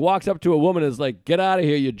that's like walks up to a woman and is like, "Get out of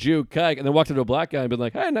here, you Jew kike," and then walks up to a black guy and been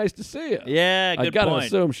like, "Hey, nice to see you." Yeah, good I gotta point.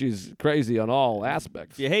 assume she's crazy on all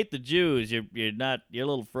aspects. If you hate the Jews, you're a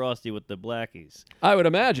little frosty with the blackies. I would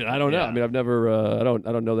imagine. I don't know. Yeah. I mean, I've never. I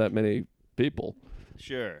don't know that many people.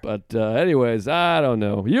 Sure. But anyways, I don't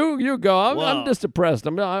know. You go. I'm Wow. just depressed.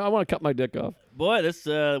 I want to cut my dick off. Boy, this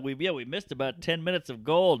we missed about 10 minutes of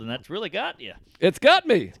gold, and that's really got you. It's got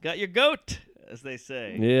me. Got your goat, as they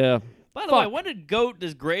say. Yeah. By the Fuck. way, when did GOAT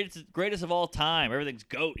is greatest of all time? Everything's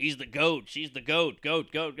GOAT. He's the GOAT. She's the GOAT. GOAT.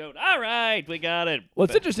 All right, we got it. Well,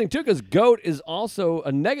 it's interesting too because goat is also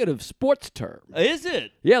a negative sports term. Is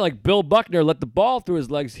it? Yeah, like Bill Buckner let the ball through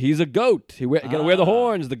his legs. He's a goat. He got to wear the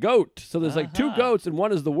horns. The goat. So there's like two goats, and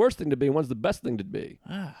one is the worst thing to be, and one's the best thing to be.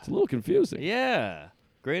 It's a little confusing. Yeah.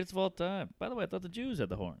 Greatest of all time. By the way, I thought the Jews had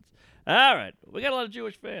the horns. All right, we got a lot of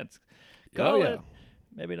Jewish fans. Call yeah. it.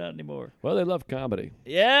 Maybe not anymore. Well, they love comedy.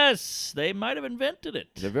 Yes, they might have invented it.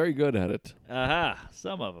 They're very good at it. Aha,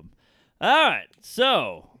 some of them. All right,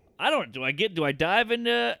 so do I dive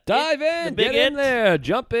into Dive it, the in, big get in it? there,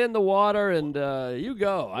 jump in the water, and you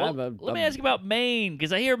go. Well, let me ask you about Maine,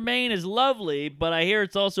 because I hear Maine is lovely, but I hear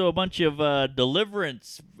it's also a bunch of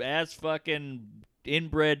deliverance ass fucking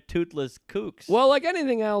inbred toothless kooks. Well, like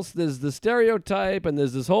anything else, there's the stereotype, and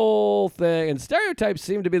there's this whole thing. And stereotypes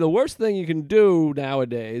seem to be the worst thing you can do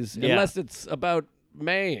nowadays, Yeah. unless it's about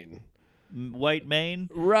Maine. White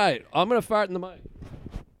Maine. Right. I'm gonna fart in the mic.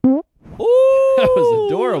 Ooh, That was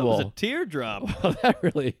adorable. That was a teardrop. That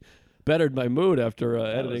really bettered my mood after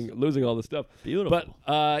editing, losing all the stuff. Beautiful.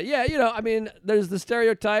 But yeah, I mean, there's the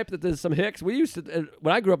stereotype that there's some hicks. We used to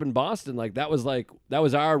when I grew up in Boston, like that was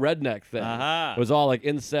our redneck thing. Aha. It was all like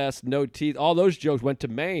incest, no teeth. All those jokes went to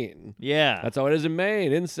Maine. Yeah. That's how it is in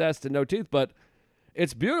Maine, incest and no teeth. But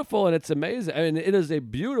it's beautiful and it's amazing. I mean, it is a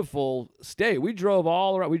beautiful state. We drove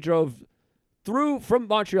all around. We drove from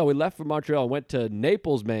Montreal. We left from Montreal and went to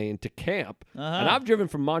Naples, Maine to camp. And I've driven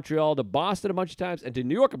from Montreal to Boston a bunch of times and to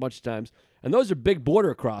New York a bunch of times. And those are big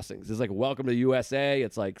border crossings. It's like welcome to USA.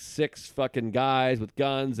 It's like 6 fucking guys with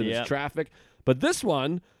guns and Yep. it's traffic. But this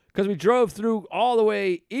one, because we drove through all the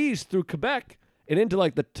way east through Quebec and into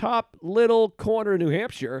like the top little corner of New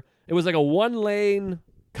Hampshire, it was like a 1-lane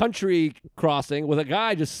country crossing with a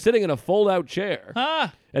guy just sitting in a fold-out chair. Huh?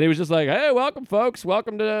 And he was just like, "Hey, welcome, folks.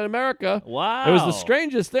 Welcome to America." Wow. It was the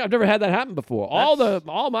strangest thing. I've never had that happen before.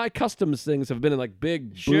 All my customs things have been in like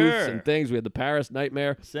big booths Sure. and things. We had the Paris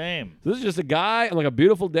Nightmare. Same. So this is just a guy on like a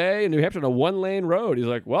beautiful day in New Hampshire on a 1-lane road. He's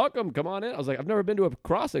like, "Welcome, come on in." I was like, "I've never been to a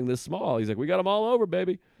crossing this small." He's like, "We got them all over,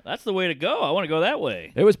 baby." That's the way to go. I want to go that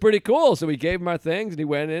way. It was pretty cool. So we gave him our things, and he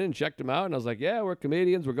went in and checked them out. And I was like, "Yeah, we're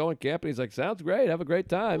comedians. We're going camping." He's like, "Sounds great. Have a great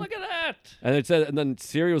time." Look at that. And it said, and then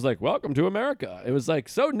Siri was like, "Welcome to America." It was like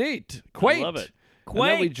so neat, quaint. I love it. And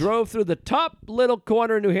then we Quaint. drove through the top little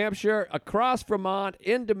corner of New Hampshire, across Vermont,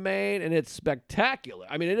 into Maine, and it's spectacular.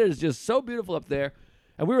 I mean, it is just so beautiful up there.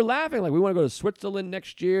 And we were laughing like we want to go to Switzerland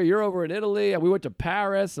next year. You're over in Italy, and we went to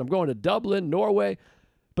Paris. I'm going to Dublin, Norway.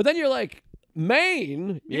 But then you're like,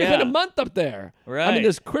 Maine, you can spend a Yeah. month up there. I Right. mean,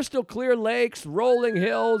 there's crystal clear lakes, rolling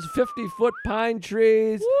hills, 50-foot pine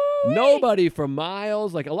trees, Woo-wee. nobody for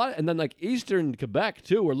miles, like a lot. And then like eastern Quebec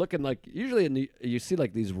too. We're looking like usually you see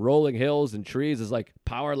like these rolling hills and trees. There's like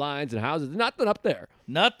power lines and houses. Nothing up there.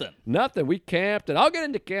 Nothing. Nothing. We camped, and I'll get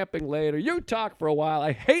into camping later. You talk for a while.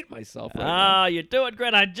 I hate myself right now. Ah, you're doing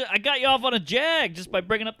great. I got you off on a jag just by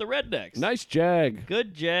bringing up the rednecks. Nice jag.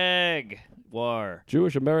 Good jag. War.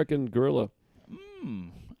 Jewish American gorilla.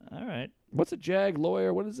 All right. What's a jag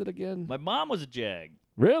lawyer? What is it again? My mom was a jag.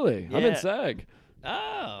 Really? I'm in Yeah. SAG. Oh.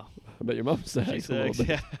 I bet your mom sags She a little sags.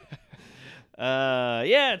 bit.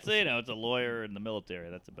 Yeah, it's it's a lawyer in the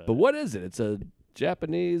military. That's about But it. what is it? It's a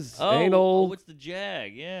Japanese Oh, anal what's the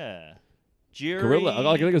jag? Yeah. Jury. gorilla.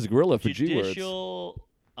 I think it's gorilla for G words. Judicial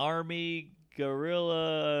Army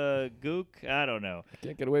Gorilla Gook. I don't know.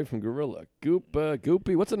 Can't get away from gorilla. Goop,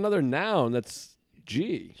 goopy. What's another noun that's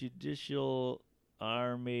G? Judicial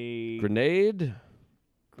Army. Grenade.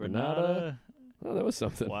 Granada. Oh, that was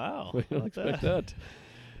something. Wow. We don't expect that.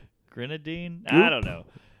 Grenadine? I don't know.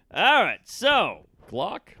 All right, so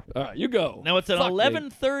Glock. All right, you go. now it's an Fuck me.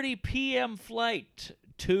 11:30 p.m. flight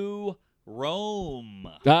to Rome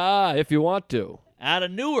If you want to. out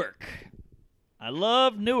of Newark. I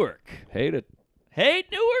love Newark. Hate it. Hate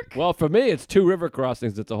Newark? Well, for me, it's 2 river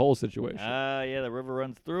crossings. It's a whole situation. Yeah, the river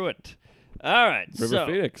runs through it. All right, River so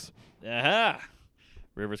Phoenix.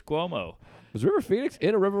 Rivers Cuomo. Was River Phoenix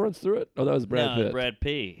in a river runs through it? Oh, that was Brad no, Pitt. Brad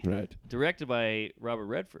P. Right. Directed by Robert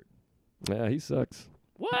Redford. Yeah, he sucks.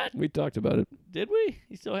 What? We talked about it. Did we?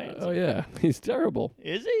 He's still handsome. Oh, yeah. He's terrible.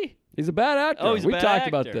 Is he? He's a bad actor. Oh, he's a we bad talked actor.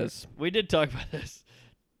 about this. We did talk about this.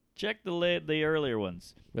 Check the earlier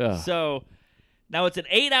ones. Yeah. So now it's an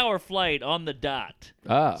 8-hour flight on the dot.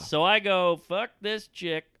 So I go, fuck this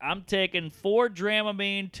chick. I'm taking 4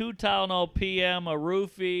 Dramamine, 2 Tylenol PM, a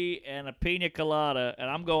roofie, and a pina colada, and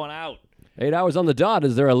I'm going out. 8 hours on the dot.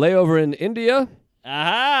 Is there a layover in India?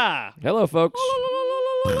 Aha! Hello, folks.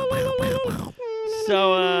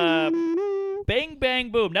 So, bang,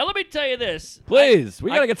 bang, boom. Now let me tell you this. Please,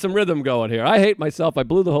 we got to get some rhythm going here. I hate myself. I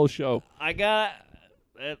blew the whole show. I got.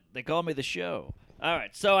 They call me the show. All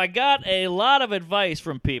right, so I got a lot of advice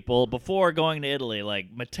from people before going to Italy,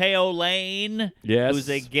 like Matteo Lane, Yes. who's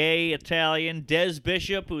a gay Italian, Des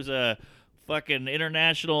Bishop, who's a fucking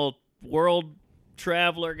international world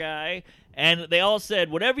traveler guy, and they all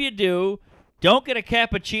said, whatever you do, don't get a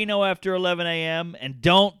cappuccino after 11 a.m. and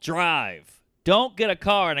don't drive. Don't get a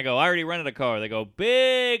car. And I go, I already rented a car. They go,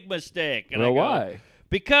 big mistake. And Well, I go, why?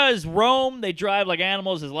 Because Rome, they drive like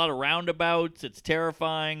animals. There's a lot of roundabouts. It's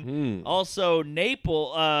terrifying. Also,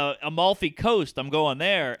 Naples, Amalfi Coast, I'm going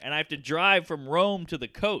there, and I have to drive from Rome to the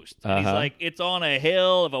coast. And he's like, it's on a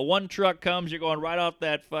hill. If a one truck comes, you're going right off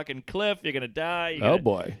that fucking cliff. You're going to die. Oh,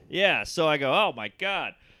 boy. Yeah, so I go, oh, my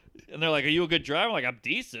God. And they're like, are you a good driver? I'm like, I'm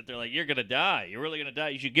decent. They're like, you're going to die. You're really going to die.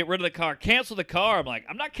 You should get rid of the car. Cancel the car. I'm like,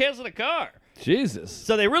 I'm not canceling the car. Jesus.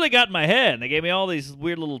 So they really got in my head, and they gave me all these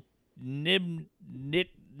weird little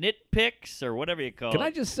nitpicks or whatever you call Can it.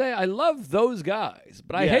 I just say, I love those guys,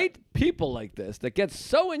 but I Yeah. hate people like this that get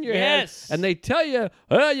so in your Yes. head and they tell you,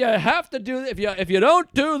 you have to do if you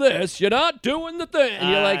don't do this, you're not doing the thing. And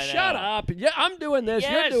you're like, I shut know. up. Yeah, I'm doing this.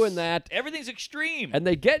 Yes. You're doing that. Everything's extreme. And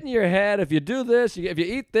they get in your head. If you do this, if you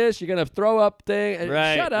eat this, you're gonna throw up thing. And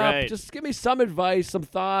Right, shut up. right. Just give me some advice, some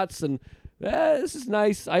thoughts, and this is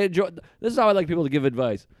nice. I enjoy. This is how I like people to give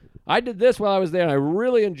advice. I did this while I was there, and I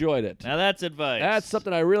really enjoyed it. Now that's advice. That's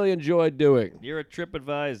something I really enjoyed doing. You're a trip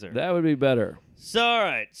advisor. That would be better. So, all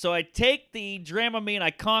right. So I take the Dramamine,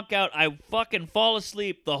 I conk out, I fucking fall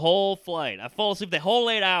asleep the whole flight. I fall asleep the whole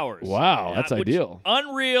 8 hours. Wow, that's which- ideal.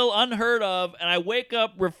 Unreal, unheard of, and I wake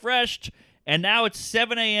up refreshed, and now it's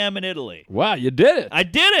 7 a.m. in Italy. Wow, you did it. I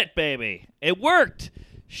did it, baby. It worked.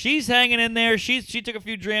 She's hanging in there. She took a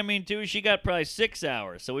few Dramamine too. She got probably 6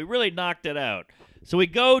 hours. So we really knocked it out. So we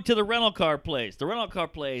go to the rental car place. The rental car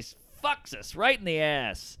place fucks us right in the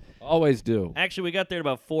ass. Always do. Actually, we got there at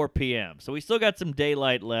about 4 p.m. So we still got some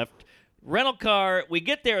daylight left. Rental car, we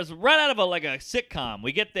get there. It's right out of a sitcom.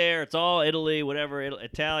 We get there. It's all Italy, whatever,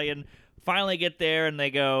 Italian. Finally get there, and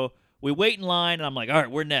they go, we wait in line. And I'm like, all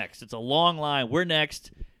right, we're next. It's a long line. We're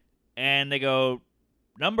next. And they go,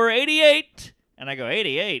 number 88. And I go,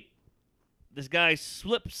 88? This guy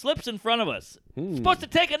slips in front of us. Supposed to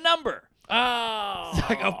take a number. Oh. So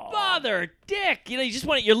I go, father, dick. You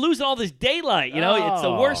you're losing all this daylight. It's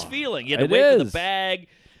the worst feeling. You have to It wait for is. the bag.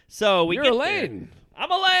 So we You're get Elaine. there. I'm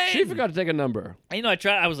Elaine. She forgot to take a number. And, I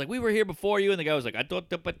tried. I was like, we were here before you. And the guy was like, I thought,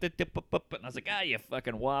 and I was like, you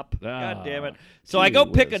fucking wop. God damn it. So I go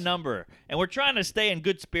gee pick a whiz. number. And we're trying to stay in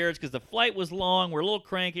good spirits because the flight was long. We're a little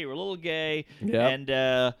cranky. We're a little gay. Yep.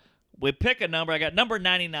 And we pick a number. I got number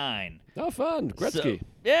 99. Oh, fun. Gretzky.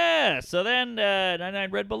 So then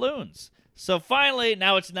 99 red balloons. So finally,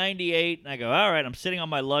 now it's 98, and I go, all right, I'm sitting on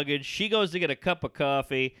my luggage. She goes to get a cup of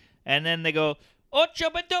coffee, and then they go, ocho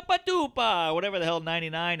batupa, whatever the hell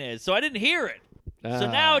 99 is. So I didn't hear it. So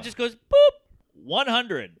now it just goes, boop,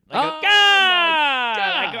 100. I go, Oh, God!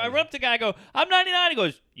 my God. I run up to the guy, I go, I'm 99. He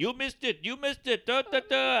goes, you missed it. Da, da,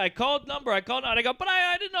 da. I called number. I go, but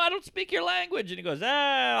I didn't know. I don't speak your language. And he goes,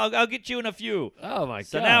 I'll get you in a few. Oh, my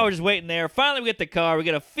So God. now we're just waiting there. Finally, we get the car. We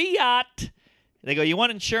get a Fiat. They go, you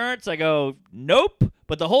want insurance? I go, nope.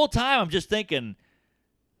 But the whole time I'm just thinking,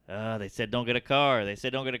 they said don't get a car. They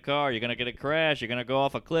said don't get a car. You're going to get a crash. You're going to go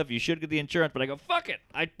off a cliff. You should get the insurance. But I go, fuck it.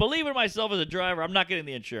 I believe in myself as a driver. I'm not getting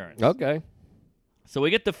the insurance. Okay. So we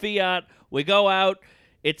get the Fiat. We go out.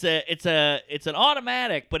 It's an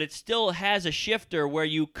automatic, but it still has a shifter where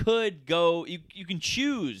you could go. You can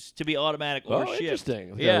choose to be automatic or shift.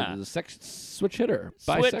 Interesting. Yeah. The switch hitter.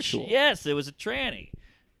 Switch, Bisexual. yes, it was a tranny.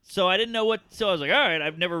 So I didn't know what. So I was like, all right,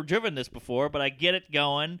 I've never driven this before, but I get it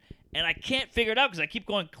going, and I can't figure it out because I keep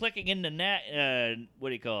going clicking into what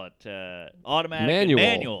do you call it? Automatic Manual. And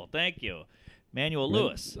manual. Thank you, Manuel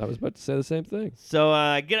Lewis. I was about to say the same thing. So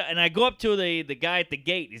I go up to the guy at the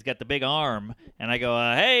gate. He's got the big arm, and I go,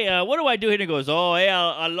 hey, what do I do here? And he goes, oh, hey,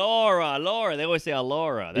 Alora. They always say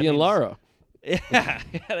Alora. Ian Lara. Yeah,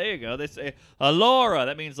 there you go. They say Alora.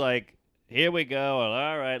 That means like, here we go.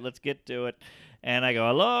 All right, let's get to it. And I go,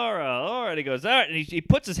 Alora. And he goes, all right. And he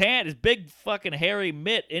puts his big fucking hairy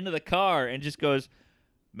mitt into the car and just goes,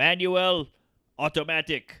 Manuel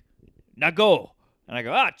Automatic. Now go. And I go,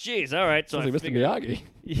 jeez, all right. So Sounds like Mr. Miyagi.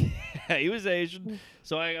 Yeah, he was Asian.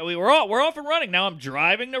 So we're off and running. Now I'm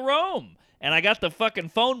driving to Rome. And I got the fucking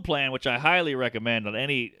phone plan, which I highly recommend on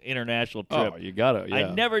any international trip. Oh, you gotta. Yeah.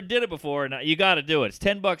 I never did it before, and you got to do it. It's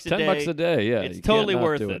 $10 a day. $10 a day. Yeah, It's you can't totally not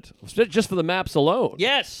worth do it. Just for the maps alone.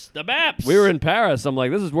 Yes, the maps. We were in Paris. I'm like,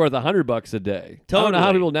 this is worth $100 a day. I don't know how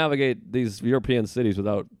Totally. people navigate these European cities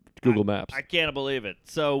without Google Maps. I can't believe it.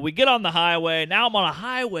 So we get on the highway. Now I'm on a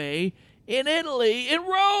highway in Italy, in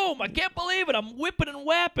Rome. I can't believe it. I'm whipping and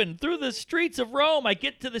whapping through the streets of Rome. I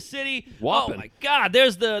get to the city. Whopping. Oh my God!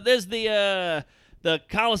 There's the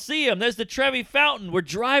Colosseum. There's the Trevi Fountain. We're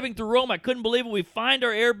driving through Rome. I couldn't believe it. We find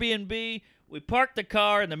our Airbnb. We park the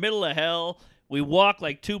car in the middle of hell. We walk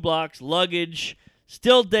like 2 blocks. Luggage.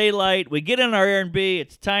 Still daylight. We get in our Airbnb.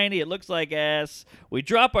 It's tiny. It looks like ass. We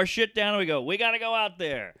drop our shit down and we go, we got to go out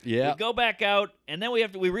there. Yeah. We go back out, and then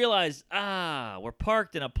we realize, we're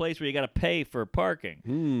parked in a place where you got to pay for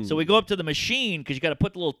parking. So we go up to the machine because you got to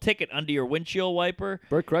put the little ticket under your windshield wiper.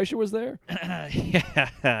 Bert Kreischer was there?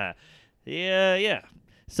 Yeah.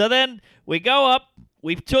 So then we go up,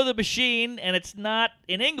 we to the machine, and it's not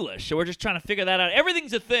in English. So we're just trying to figure that out.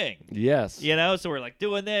 Everything's a thing. Yes. So we're like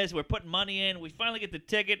doing this. We're putting money in. We finally get the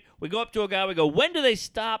ticket. We go up to a guy. We go, when do they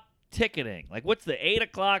stop ticketing? Like, what's the 8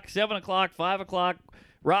 o'clock, 7 o'clock, 5 o'clock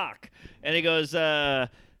rock? And he goes,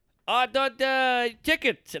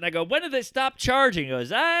 tickets. And I go, when do they stop charging? He goes,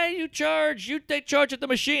 they charge at the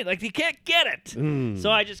machine. Like, he can't get it. So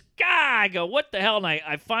I just, I go, what the hell? And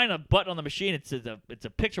I find a button on the machine. It's a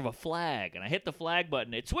picture of a flag. And I hit the flag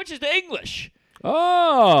button. It switches to English.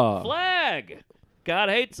 Oh. Flag. God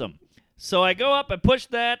hates them. So I go up and push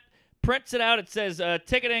that, prints it out. It says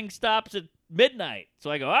ticketing stops at midnight.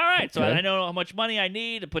 So I go, all right. So Okay. I know how much money I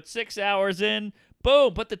need to put 6 hours in.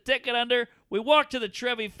 Boom, put the ticket under. We walk to the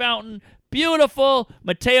Trevi Fountain. Beautiful.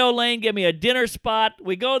 Mateo Lane gave me a dinner spot.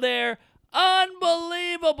 We go there.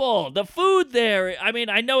 Unbelievable. The food there, I mean,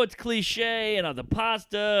 I know it's cliche, and the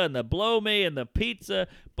pasta and the blow me and the pizza,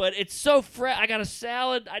 but it's so fresh. I got a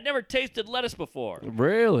salad. I never tasted lettuce before.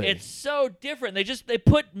 Really? It's so different. They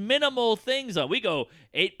put minimal things on. We go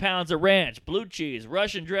 8 pounds of ranch, blue cheese,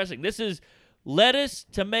 Russian dressing. This is lettuce,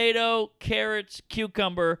 tomato, carrots,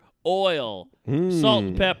 cucumber, oil, salt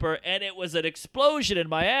and pepper, and it was an explosion in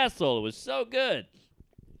my asshole. It was so good.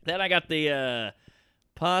 Then I got the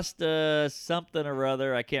pasta something or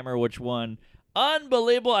other. I can't remember which one.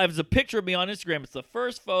 Unbelievable. There's a picture of me on Instagram. It's the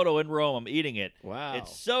first photo in Rome. I'm eating it. Wow.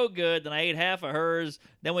 It's so good. Then I ate half of hers.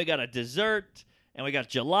 Then we got a dessert, and we got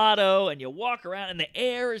gelato, and you walk around, and the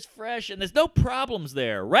air is fresh, and there's no problems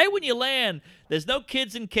there. Right when you land, there's no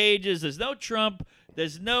kids in cages. There's no Trump.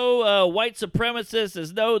 There's no white supremacists.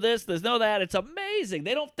 There's no this. There's no that. It's amazing.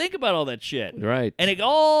 They don't think about all that shit. Right. And it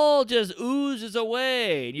all just oozes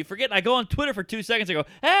away. And you forget. I go on Twitter for 2 seconds. I go,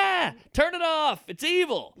 turn it off. It's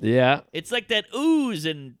evil. Yeah. It's like that ooze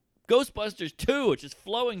in Ghostbusters 2. It's just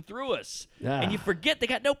flowing through us. Ah. And you forget they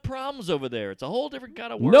got no problems over there. It's a whole different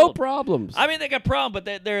kind of world. No problems. I mean, they got problems,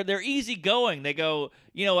 but they're easy going. They go,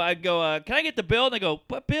 I go, can I get the bill? And they go,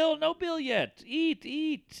 but Bill, no bill yet.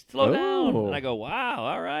 Eat, slow down. Oh. And I go, wow,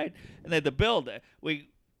 all right. And then the bill,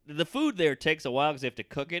 the food there takes a while because they have to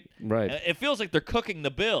cook it. Right. It feels like they're cooking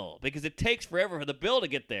the bill because it takes forever for the bill to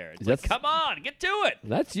get there. It's like, That's- come on, get to it.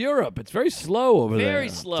 That's Europe. It's very slow over there. Very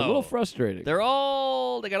It's a slow. little frustrating. They got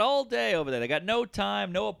all day over there. They got no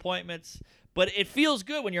time, no appointments. But it feels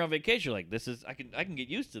good when you're on vacation. You're like, I can get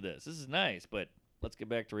used to this. This is nice. But let's get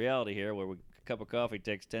back to reality here, where a cup of coffee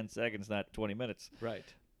takes 10 seconds, not 20 minutes. Right.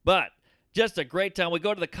 But just a great time. We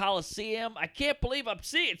go to the Colosseum. I can't believe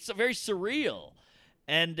it's very surreal.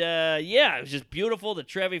 And, yeah, it was just beautiful. The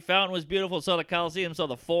Trevi Fountain was beautiful. Saw the Coliseum, saw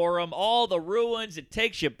the Forum, all the ruins. It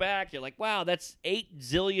takes you back. You're like, wow, that's 8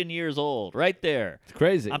 zillion years old right there. It's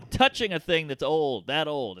crazy. I'm touching a thing that's old, that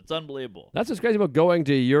old. It's unbelievable. That's what's crazy about going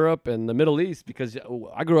to Europe and the Middle East, because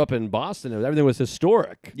I grew up in Boston and everything was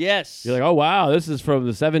historic. Yes. You're like, oh, wow, this is from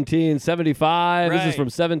the 1775. This is Right. from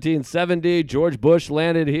 1770. George Bush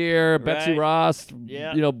landed here. Betsy Right. Ross,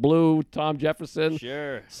 Yeah. blew Tom Jefferson.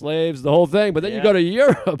 Sure. Slaves, the whole thing. But then you Yeah. go to Europe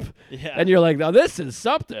Yeah. and you're like, now this is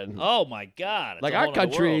something. Oh, my God. It's like a our whole nother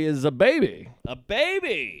country world. is a baby. A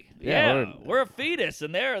baby. Yeah, Yeah. We're a fetus,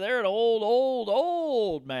 and they're an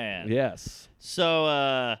old man. Yes.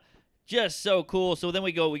 So, just so cool. So then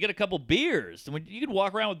we get a couple beers. And you can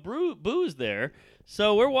walk around with booze there.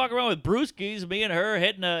 So we're walking around with brewskis, me and her,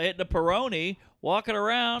 hitting a Peroni, walking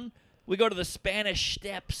around. We go to the Spanish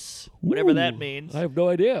Steps, whatever that Ooh, means. I have no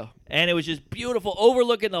idea. And it was just beautiful,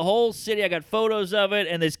 overlooking the whole city. I got photos of it,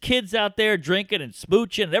 and there's kids out there drinking and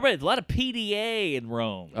smooching. And everybody, a lot of PDA in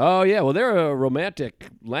Rome. Oh, yeah. Well, they're a romantic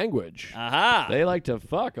language. Aha. They like to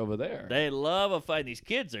fuck over there. They love a fight. These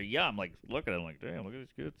kids are young. I'm like, look at them, like, damn, look at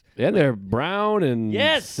these kids. And they're brown and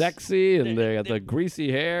Yes. sexy, and they got they're- the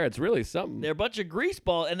greasy hair. It's really something. They're a bunch of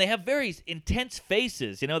greaseballs, and they have very intense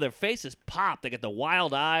faces. You know, their faces pop. They got the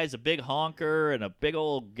wild eyes, a big honker, and a big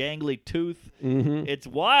old gangly tooth. Mm-hmm. It's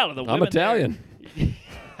wild. The I'm women Italian.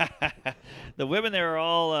 The women there are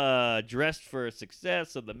all dressed for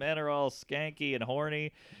success, and the men are all skanky and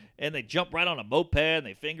horny, and they jump right on a moped and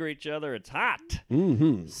they finger each other. It's hot.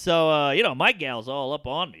 Mm-hmm. So, my gal's all up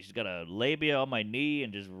on me. She's got a labia on my knee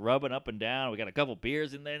and just rubbing up and down. We got a couple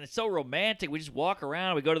beers in there, and it's so romantic. We just walk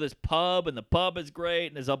around. We go to this pub, and the pub is great,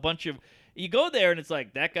 and there's a bunch of... You go there, and it's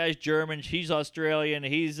like, that guy's German, she's Australian,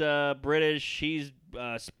 he's British, he's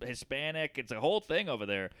Hispanic. It's a whole thing over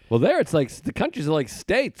there. Well, there it's like the countries are like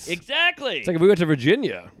states. Exactly. It's like if we went to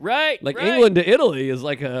Virginia. Right. Like right. England to Italy is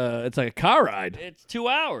like it's like a car ride. It's 2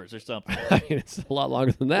 hours or something. I mean, it's a lot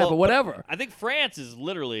longer than that, Well, but whatever. I think France is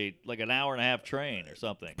literally like an hour and a half train or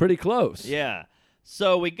something. Pretty close. Yeah.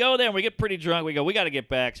 So we go there and we get pretty drunk. We go, we got to get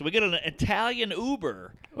back. So we get an Italian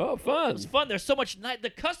Uber. Oh, fun. It's fun. There's so much the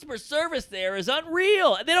customer service there is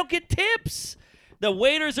unreal. And they don't get tips. The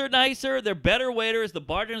waiters are nicer. They're better waiters. The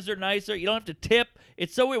bartenders are nicer. You don't have to tip.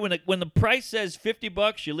 It's so weird when the price says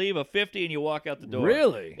 $50, you leave a 50 and you walk out the door.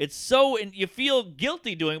 Really? It's so and you feel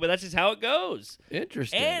guilty doing it, but that's just how it goes.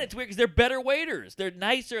 Interesting. And it's weird because they're better waiters. They're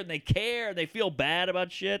nicer and they care and they feel bad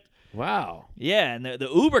about shit. Wow. Yeah, and the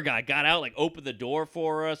Uber guy got out, like, opened the door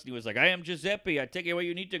for us. And he was like, I am Giuseppe. I take you where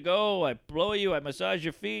you need to go. I blow you. I massage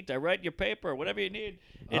your feet. I write your paper, whatever you need.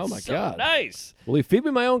 It's Oh, my so God. nice. Will he feed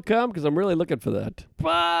me my own cum? Because I'm really looking for that.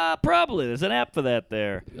 Probably. There's an app for that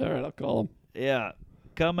there. All right, I'll call him. Yeah.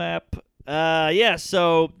 Come app. Yeah,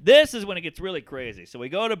 so this is when it gets really crazy. So we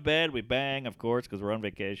go to bed. We bang, of course, because we're on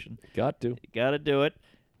vacation. Got to. You got to do it.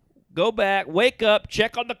 Go back. Wake up.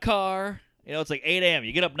 Check on the car. You know, it's like 8 a.m.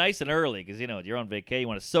 You get up nice and early because, you're on vacation. You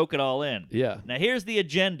want to soak it all in. Yeah. Now, here's the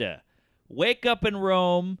agenda. Wake up in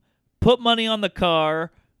Rome, put money on the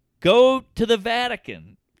car, go to the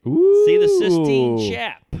Vatican, Ooh. see the Sistine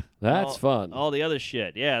Chap. That's fun. All the other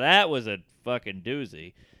shit. Yeah, that was a fucking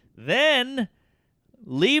doozy. Then,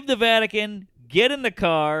 leave the Vatican, get in the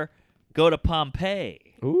car, go to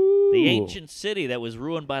Pompeii, Ooh. the ancient city that was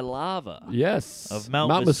ruined by lava. Yes. Of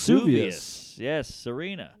Mount Vesuvius. Yes,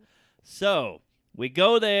 Serena. So, we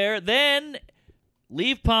go there, then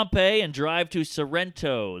leave Pompeii and drive to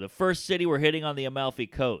Sorrento, the first city we're hitting on the Amalfi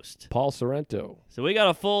Coast. Paul Sorrento. So we got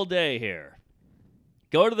a full day here.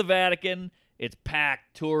 Go to the Vatican. It's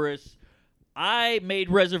packed, tourists. I made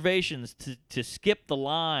reservations to skip the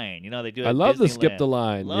line. They do. I at love to Disneyland. skip the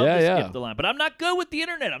line. Love Yeah, to yeah. skip the line, but I'm not good with the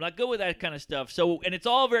internet. I'm not good with that kind of stuff. So, and it's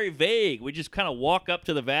all very vague. We just kind of walk up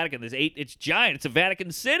to the Vatican. It's giant. It's a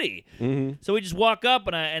Vatican City. Mm-hmm. So we just walk up,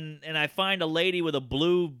 and I find a lady with a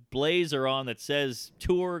blue blazer on that says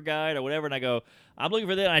tour guide or whatever, and I go, I'm looking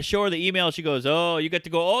for that. And I show her the email. She goes, oh, you get to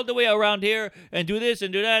go all the way around here and do this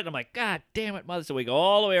and do that. And I'm like, God damn it, mother. So we go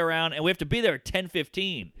all the way around, and we have to be there at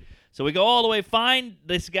 10:15. So we go all the way, find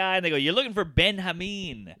this guy, and they go, you're looking for Ben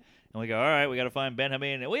Hameen. And we go, all right, we got to find Ben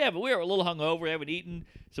Hameen. And we were a little hungover, we haven't eaten.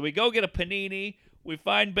 So we go get a panini. We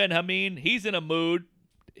find Ben Hameen. He's in a mood.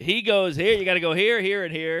 He goes, here, you got to go here, here,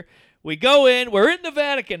 and here. We go in. We're in the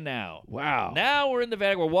Vatican now. Wow. Now we're in the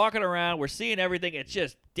Vatican. We're walking around. We're seeing everything. It's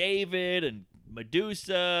just David and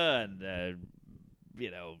Medusa and,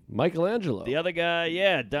 Michelangelo. the other guy.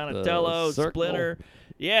 Yeah, Donatello, The circle. Splinter.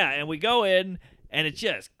 Yeah, and we go in. And it's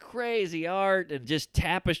just crazy art and just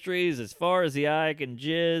tapestries as far as the eye can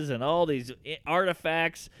jizz and all these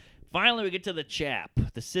artifacts. Finally, we get to the chap,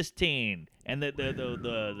 the Sistine. and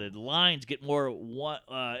the lines get more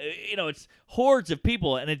it's hordes of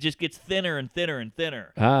people, and it just gets thinner and thinner and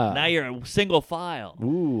thinner. Now you're a single file.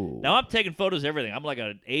 Ooh. Now I'm taking photos of everything. I'm like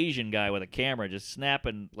an Asian guy with a camera just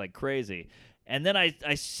snapping like crazy. And then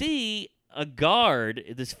I see a guard,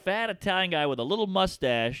 this fat Italian guy with a little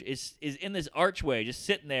mustache, is in this archway just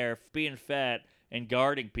sitting there being fat and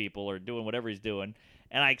guarding people or doing whatever he's doing.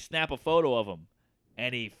 And I snap a photo of him,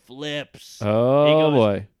 and he flips. Oh, he goes,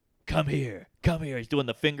 boy. Come here. He's doing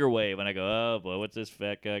the finger wave, and I go, oh, boy, what's this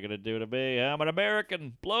fat guy going to do to me? I'm an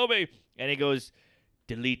American. Blow me. And he goes,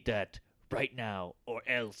 delete that right now or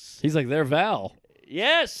else. He's like, they're Val.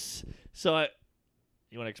 Yes. So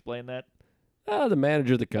you want to explain that? The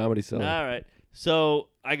manager of the Comedy Cellar. All right. So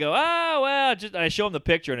I go, I show him the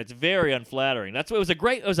picture, and it's very unflattering. It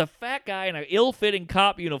was a fat guy in an ill-fitting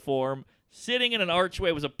cop uniform sitting in an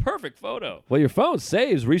archway. It was a perfect photo. Well, your phone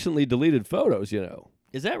saves recently deleted photos, you know.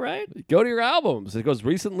 Is that right? Go to your albums. It goes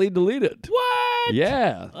recently deleted. What?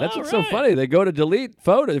 Yeah. That's All what's so right. funny. They go to delete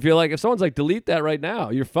photos. If someone's like, delete that right now,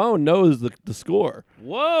 your phone knows the score.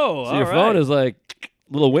 Whoa. So your phone is like,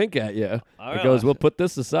 little wink at you. All It right. goes, we'll put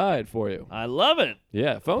this aside for you. I love it.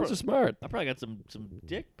 Yeah, phones are smart. I probably got some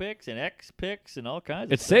dick pics and X pics and all kinds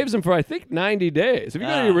of It stuff. saves them for, I think, 90 days. If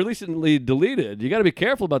you're going to be recently deleted, you got to be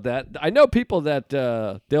careful about that. I know people that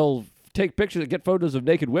they'll take pictures, get photos of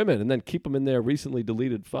naked women, and then keep them in their recently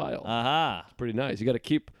deleted file. Aha. It's pretty nice. You got to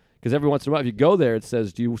keep, because every once in a while, if you go there, it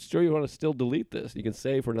says, do you want to still delete this? You can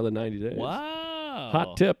save for another 90 days. Wow.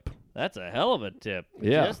 Hot tip. That's a hell of a tip.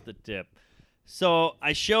 Yeah. Just the tip. So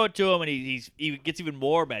I show it to him, and he gets even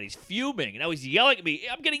more mad. He's fuming. Now he's yelling at me.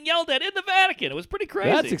 I'm getting yelled at in the Vatican. It was pretty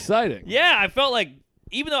crazy. That's exciting. Yeah, I felt like,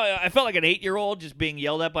 even though I felt like an 8-year-old just being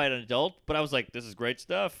yelled at by an adult, but I was like, this is great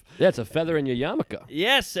stuff. Yeah, it's a feather in your yarmulke.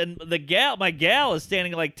 Yes, and my gal is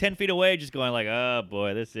standing like 10 feet away just going like, oh,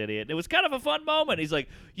 boy, this idiot. It was kind of a fun moment. He's like,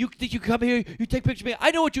 you come here, you take pictures of me.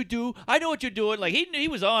 I know what you do. I know what you're doing. Like, he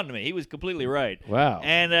was on to me. He was completely right. Wow.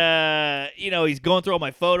 And, he's going through all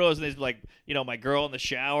my photos, and there's like, my girl in the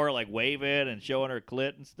shower, like waving and showing her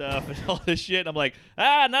clit and stuff and all this shit. And I'm like,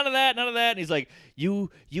 none of that. And he's like,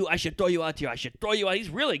 I should throw you out here. I should throw you out. He's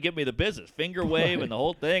really giving me the business, finger wave and the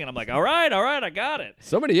whole thing. And I'm like, all right, I got it.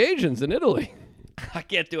 So many Asians in Italy. I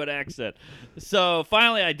can't do an accent. So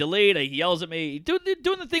finally I delete. He yells at me. Doing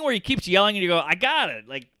the thing where he keeps yelling and you go, I got it.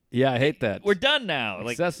 Like, Yeah, I hate that. we're done now.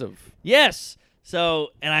 Like, Excessive. yes. So,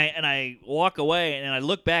 and I walk away and I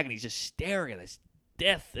look back and he's just staring at this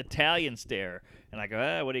death Italian stare. And I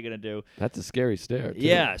go, what are you going to do? That's a scary stare, too.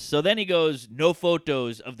 Yeah. So then he goes, no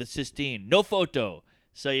photos of the Sistine. No photo.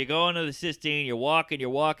 So you go into the Sistine, you're walking,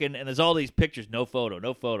 and there's all these pictures. No photo.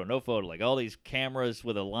 Like all these cameras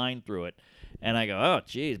with a line through it. And I go, oh,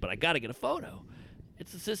 geez, but I got to get a photo.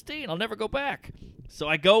 It's the Sistine. I'll never go back. So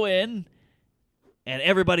I go in, and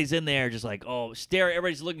everybody's in there just like,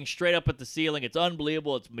 everybody's looking straight up at the ceiling. It's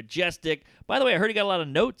unbelievable. It's majestic. By the way, I heard he got a lot of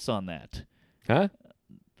notes on that. Huh?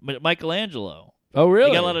 Michelangelo. Oh, really?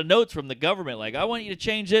 He got a lot of notes from the government, like, I want you to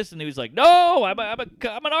change this. And he was like, no, I'm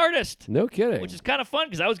an artist. No kidding. Which is kind of fun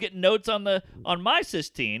because I was getting notes on my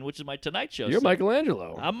Sistine, which is my Tonight Show. You're set.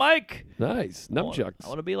 Michelangelo. I'm Mike. Nice. Nunchucks. I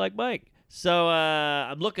want to be like Mike. So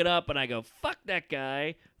I'm looking up and I go, fuck that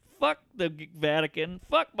guy. Fuck the Vatican.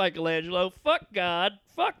 Fuck Michelangelo. Fuck God.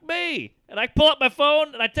 Fuck me. And I pull up my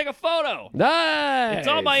phone and I take a photo. Nice. It's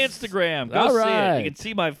on my Instagram. Go All see right. it. You can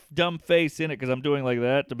see my dumb face in it because I'm doing like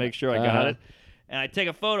that to make sure I got it. And I take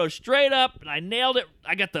a photo straight up, and I nailed it.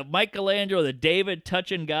 I got the Michelangelo, the David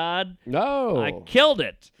touching God. No. I killed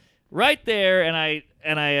it right there, and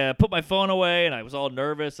I put my phone away, and I was all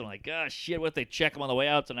nervous. I'm like, oh, shit, what if they check them on the way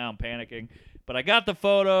out? So now I'm panicking. But I got the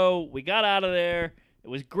photo. We got out of there. It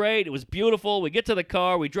was great. It was beautiful. We get to the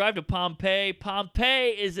car. We drive to Pompeii. Pompeii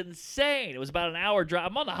is insane. It was about an hour drive.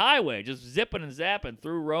 I'm on the highway, just zipping and zapping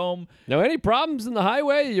through Rome. Now, any problems in the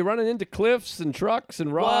highway? You running into cliffs and trucks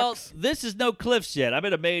and rocks? Well, this is no cliffs yet. I'm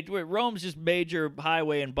in Rome's just major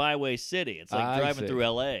highway and byway city. It's like I driving see. through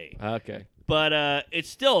L.A. Okay. But it's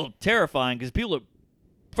still terrifying because people are.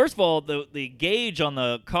 First of all, the gauge on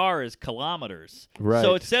the car is kilometers. Right.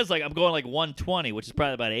 So it says like I'm going like 120, which is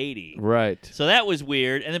probably about 80. Right. So that was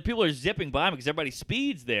weird. And then people are zipping by me because everybody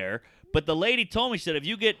speeds there. But the lady told me, she said, if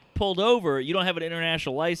you get pulled over, you don't have an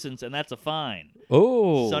international license, and that's a fine.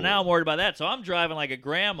 Oh. So now I'm worried about that. So I'm driving like a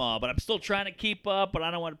grandma, but I'm still trying to keep up, but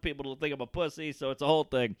I don't want people to think I'm a pussy, so it's a whole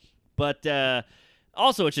thing. But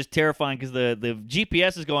also it's just terrifying because the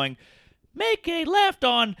GPS is going, make a left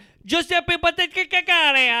on Giuseppe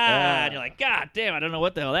Battaglia. And you're like, God damn, I don't know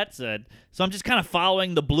what the hell that said. So I'm just kind of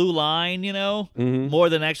following the blue line, more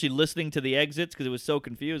than actually listening to the exits because it was so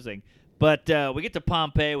confusing. But we get to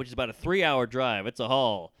Pompeii, which is about a 3-hour drive. It's a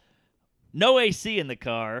haul. No AC in the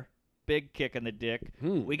car. Big kick in the dick.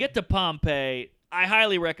 We get to Pompeii. I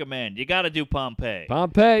highly recommend. You got to do Pompeii.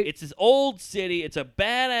 Pompeii. It's this old city. It's a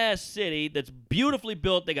badass city that's beautifully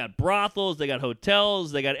built. They got brothels. They got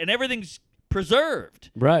hotels. And everything's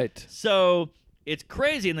preserved. Right. So it's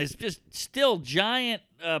crazy, and there's just still giant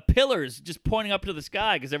pillars just pointing up to the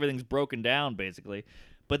sky because everything's broken down, basically.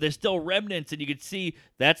 But there's still remnants, and you can see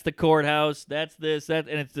that's the courthouse, that's this, that,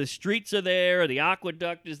 and the streets are there, the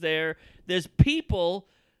aqueduct is there. There's people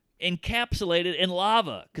encapsulated in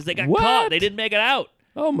lava because they got caught. They didn't make it out.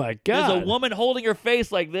 Oh, my God. There's a woman holding her face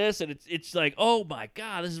like this, and it's like, oh, my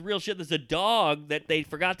God, this is real shit. There's a dog that they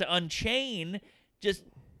forgot to unchain just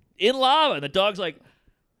in lava, and the dog's like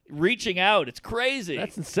reaching out. It's crazy.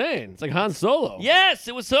 That's insane. It's like Han Solo. Yes,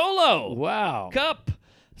 it was Solo. Wow. Cup.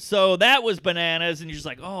 So that was bananas, and you're just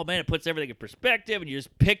like, oh, man, it puts everything in perspective, and you're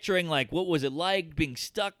just picturing, like, what was it like being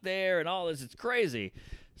stuck there and all this. It's crazy.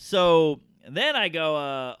 So then I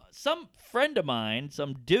go, some friend of mine,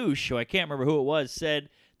 some douche, who I can't remember who it was, said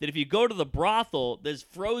that if you go to the brothel, there's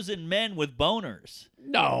frozen men with boners.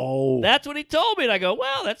 No. That's what he told me, and I go,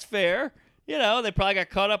 well, that's fair. You know, they probably got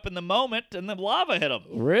caught up in the moment, and the lava hit them.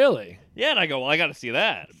 Really? Yeah, and I go, well, I got to see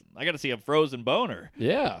that. I got to see a frozen boner.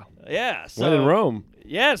 Yeah. Yeah. So, when in Rome.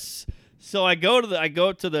 Yes. So I go to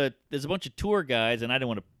the, there's a bunch of tour guides, and I didn't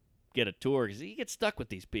want to get a tour because you get stuck with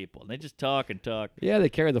these people, and they just talk and talk. Yeah, they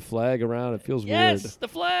carry the flag around. It feels weird. Yes, the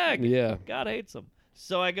flag. Yeah. God hates them.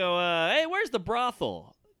 So I go, hey, where's the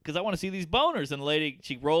brothel? Because I want to see these boners. And the lady,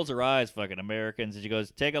 she rolls her eyes, fucking Americans, and she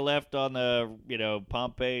goes, take a left on the,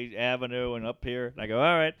 Pompeii Avenue and up here. And I go,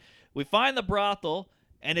 all right. We find the brothel,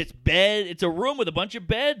 and it's a room with a bunch of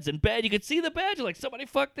beds and bed. You can see the beds. You're like, somebody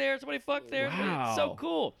fucked there, somebody fucked there. Wow. It's so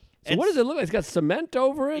cool. So what does it look like? It's got cement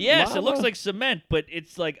over it? Yes, Lava? it looks like cement, but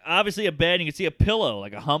it's like obviously a bed. And you can see a pillow,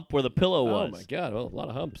 like a hump where the pillow was. Oh, my God. Well, a lot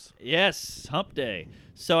of humps. Yes, hump day.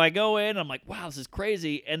 So I go in, and I'm like, wow, this is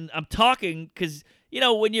crazy. And I'm talking because,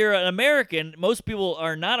 when you're an American, most people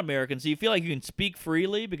are not American, so you feel like you can speak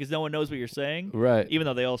freely because no one knows what you're saying. Right. Even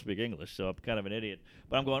though they all speak English, so I'm kind of an idiot.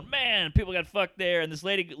 But I'm going, man, people got fucked there. And this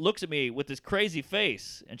lady looks at me with this crazy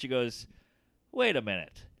face, and she goes, wait a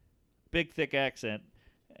minute. Big, thick accent.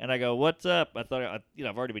 And I go, what's up? I thought,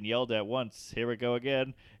 I've already been yelled at once. Here we go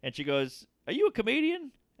again. And she goes, are you a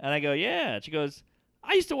comedian? And I go, yeah. And she goes,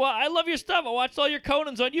 I love your stuff. I watched all your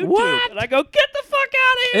Conans on YouTube. What? And I go, get the fuck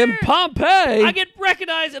out of here. In Pompeii? I get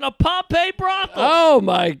recognized in a Pompeii brothel. Oh,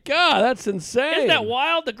 my God. That's insane. Isn't that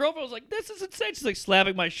wild? The girlfriend was like, this is insane. She's like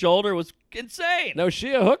slapping my shoulder. It was insane. No, is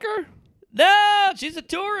she a hooker? No, she's a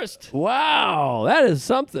tourist. Wow. That is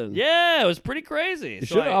something. Yeah, it was pretty crazy. You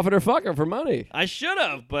should have offered her fucker for money. I should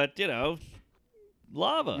have, but,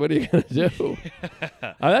 lava. What are you going to do?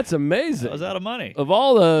 That's amazing. I was out of money. Of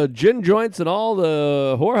all the gin joints and all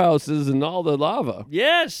the whorehouses and all the lava.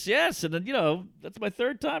 Yes. And then, that's my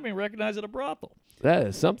third time being recognized at a brothel. That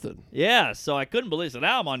is something. Yeah, so I couldn't believe it. So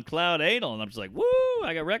now I'm on cloud anal, and I'm just like, woo,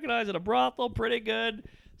 I got recognized at a brothel. Pretty good.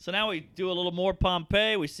 So now we do a little more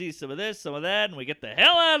Pompeii. We see some of this, some of that, and we get the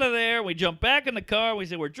hell out of there. We jump back in the car, and we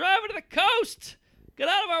say, we're driving to the coast. Get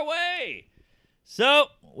out of our way. So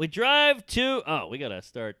we drive to... Oh, we got to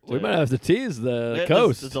start... We might have to tease the There's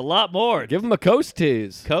coast. a lot more. Give them a coast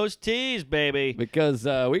tease. Coast tease, baby. Because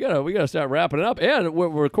we gotta start wrapping it up. And we're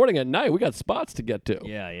recording at night. We got spots to get to.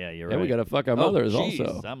 Yeah, you're right. And we got to fuck our mothers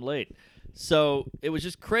also. I'm late. So it was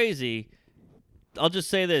just crazy. I'll just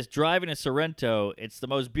say this. Driving to Sorrento, it's the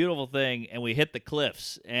most beautiful thing, and we hit the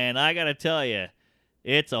cliffs. And I got to tell you,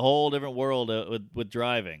 it's a whole different world with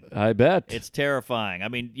driving. I bet. It's terrifying. I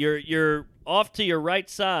mean, you're off to your right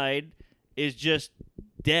side is just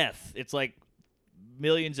death. It's like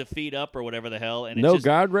millions of feet up or whatever the hell. And no it's just,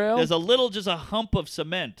 guardrail? There's just a hump of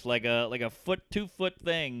cement, like a 2-foot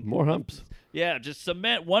thing. More humps. Yeah, just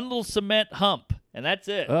cement, one little cement hump, and that's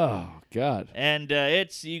it. Oh, God. And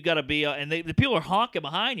you got to be, and the people are honking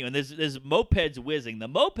behind you, and there's mopeds whizzing. The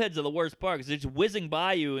mopeds are the worst part because they're just whizzing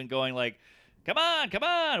by you and going like, come on,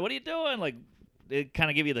 what are you doing? Like, they kind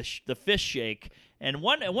of give you the fist shake. And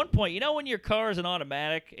at one point, when your car is an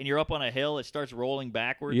automatic and you're up on a hill, it starts rolling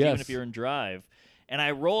backwards, yes. even if you're in drive. And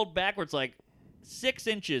I rolled backwards like 6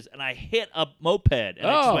 inches, and I hit a moped, and it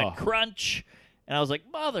just went crunch. And I was like,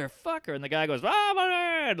 motherfucker. And the guy goes,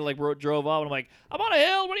 and like drove off. And I'm like, I'm on a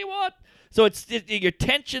hill. What do you want? So your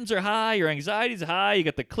tensions are high. Your anxiety's high. You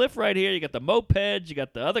got the cliff right here. You got the mopeds. You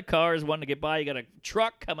got the other cars wanting to get by. You got a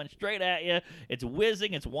truck coming straight at you. It's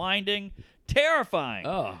whizzing. It's winding. Terrifying.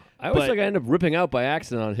 Oh, I always think I end up ripping out by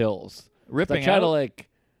accident on hills. Ripping I try to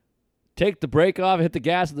take the brake off and hit the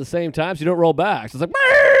gas at the same time so you don't roll back. So it's like,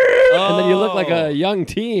 and then you look like a young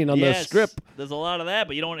teen on the Yes, strip. There's a lot of that,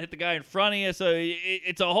 but you don't want to hit the guy in front of you. So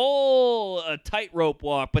it's a whole tightrope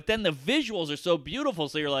walk. But then the visuals are so beautiful.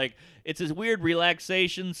 So you're like, it's this weird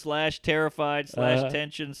relaxation / terrified /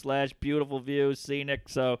 tension / beautiful view, scenic.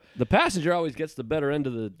 So The passenger always gets the better end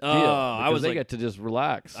of the deal. I because was they like- get to just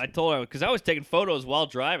relax. I told her, because I was taking photos while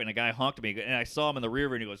driving. A guy honked at me, and I saw him in the rear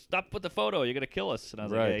view, and he goes, "Stop with the photo. You're going to kill us." And I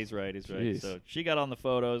was Right. like, yeah, he's right. Jeez. So she got on the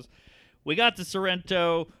photos. We got to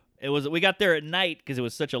Sorrento. We got there at night because it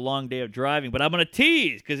was such a long day of driving. But I'm gonna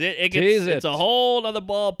tease because it's a whole other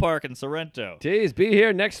ballpark in Sorrento. Tease, be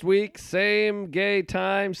here next week. Same gay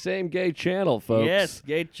time, same gay channel, folks. Yes,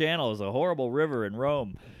 Gay Channel is a horrible river in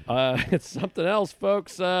Rome. It's something else,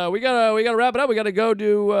 folks. We gotta wrap it up. We gotta go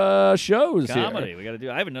do shows Comedy. here. We got to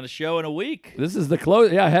do. I haven't done a show in a week. This is the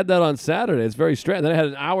close. Yeah, I had that on Saturday. It's very strange. Then I had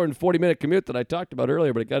an hour and 40-minute commute that I talked about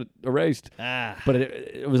earlier, but it got erased. But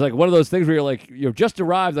it was like one of those things where you're like, you've just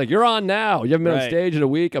arrived, like you're on now. You haven't been on Right. stage in a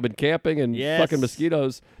week. I've been camping and Yes. fucking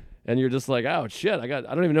mosquitoes, and you're just like, oh shit, I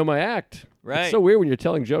don't even know my act. Right. It's so weird when you're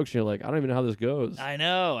telling jokes and you're like, I don't even know how this goes. I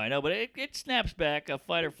know, but it snaps back. A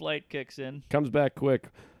fight or flight kicks in. Comes back quick.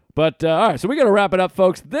 But all right, so we got to wrap it up,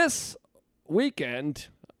 folks. This weekend,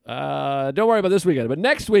 don't worry about this weekend, but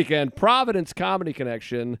next weekend, Providence Comedy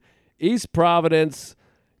Connection, East Providence,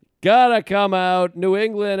 gotta come out. New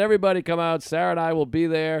England, everybody come out. Sarah and I will be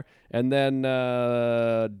there. And then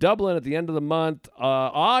Dublin at the end of the month.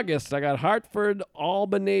 August, I got Hartford,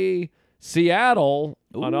 Albany, Seattle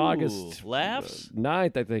on Ooh, August Laughs?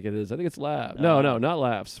 9th, I think it is. I think it's Laughs. No, not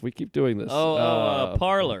Laughs. We keep doing this.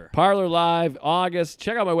 Parlor. Parlor Live, August.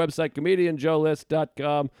 Check out my website,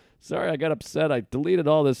 comedianjoelist.com. Sorry, I got upset. I deleted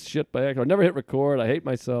all this shit by accident. I never hit record. I hate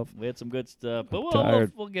myself. We had some good stuff, but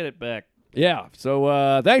tired. we'll get it back. Yeah.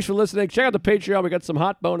 So thanks for listening. Check out the Patreon. We got some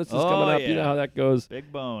hot bonuses coming up. You know yeah. how that goes. Big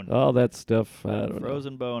bone. All that stuff. I don't know.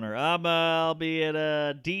 Frozen boner. I'll be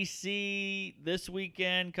at D.C. this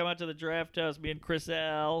weekend. Come out to the Draft House. Me and Chris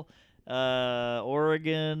Al.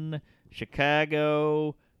 Oregon,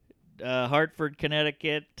 Chicago, Hartford,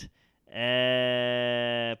 Connecticut,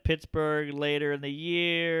 Pittsburgh later in the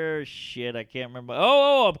year. Shit, I can't remember.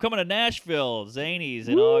 Oh, I'm coming to Nashville, Zanies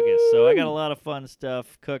in August. So I got a lot of fun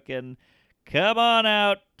stuff cooking. Come on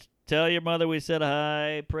out. Tell your mother we said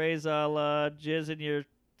hi. Praise Allah. Jizz in your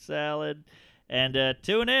salad. And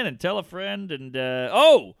tune in and tell a friend. And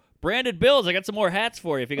branded bills. I got some more hats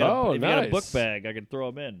for you. If you got, you got a book bag, I can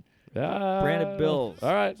throw them in. Branded bills.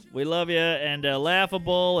 All right. We love you. And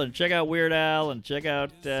Laughable. And check out Weird Al. And check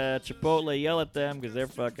out Chipotle. Yell at them because they're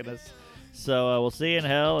fucking us. So we'll see you in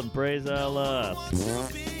hell. And praise Allah.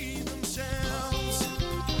 Be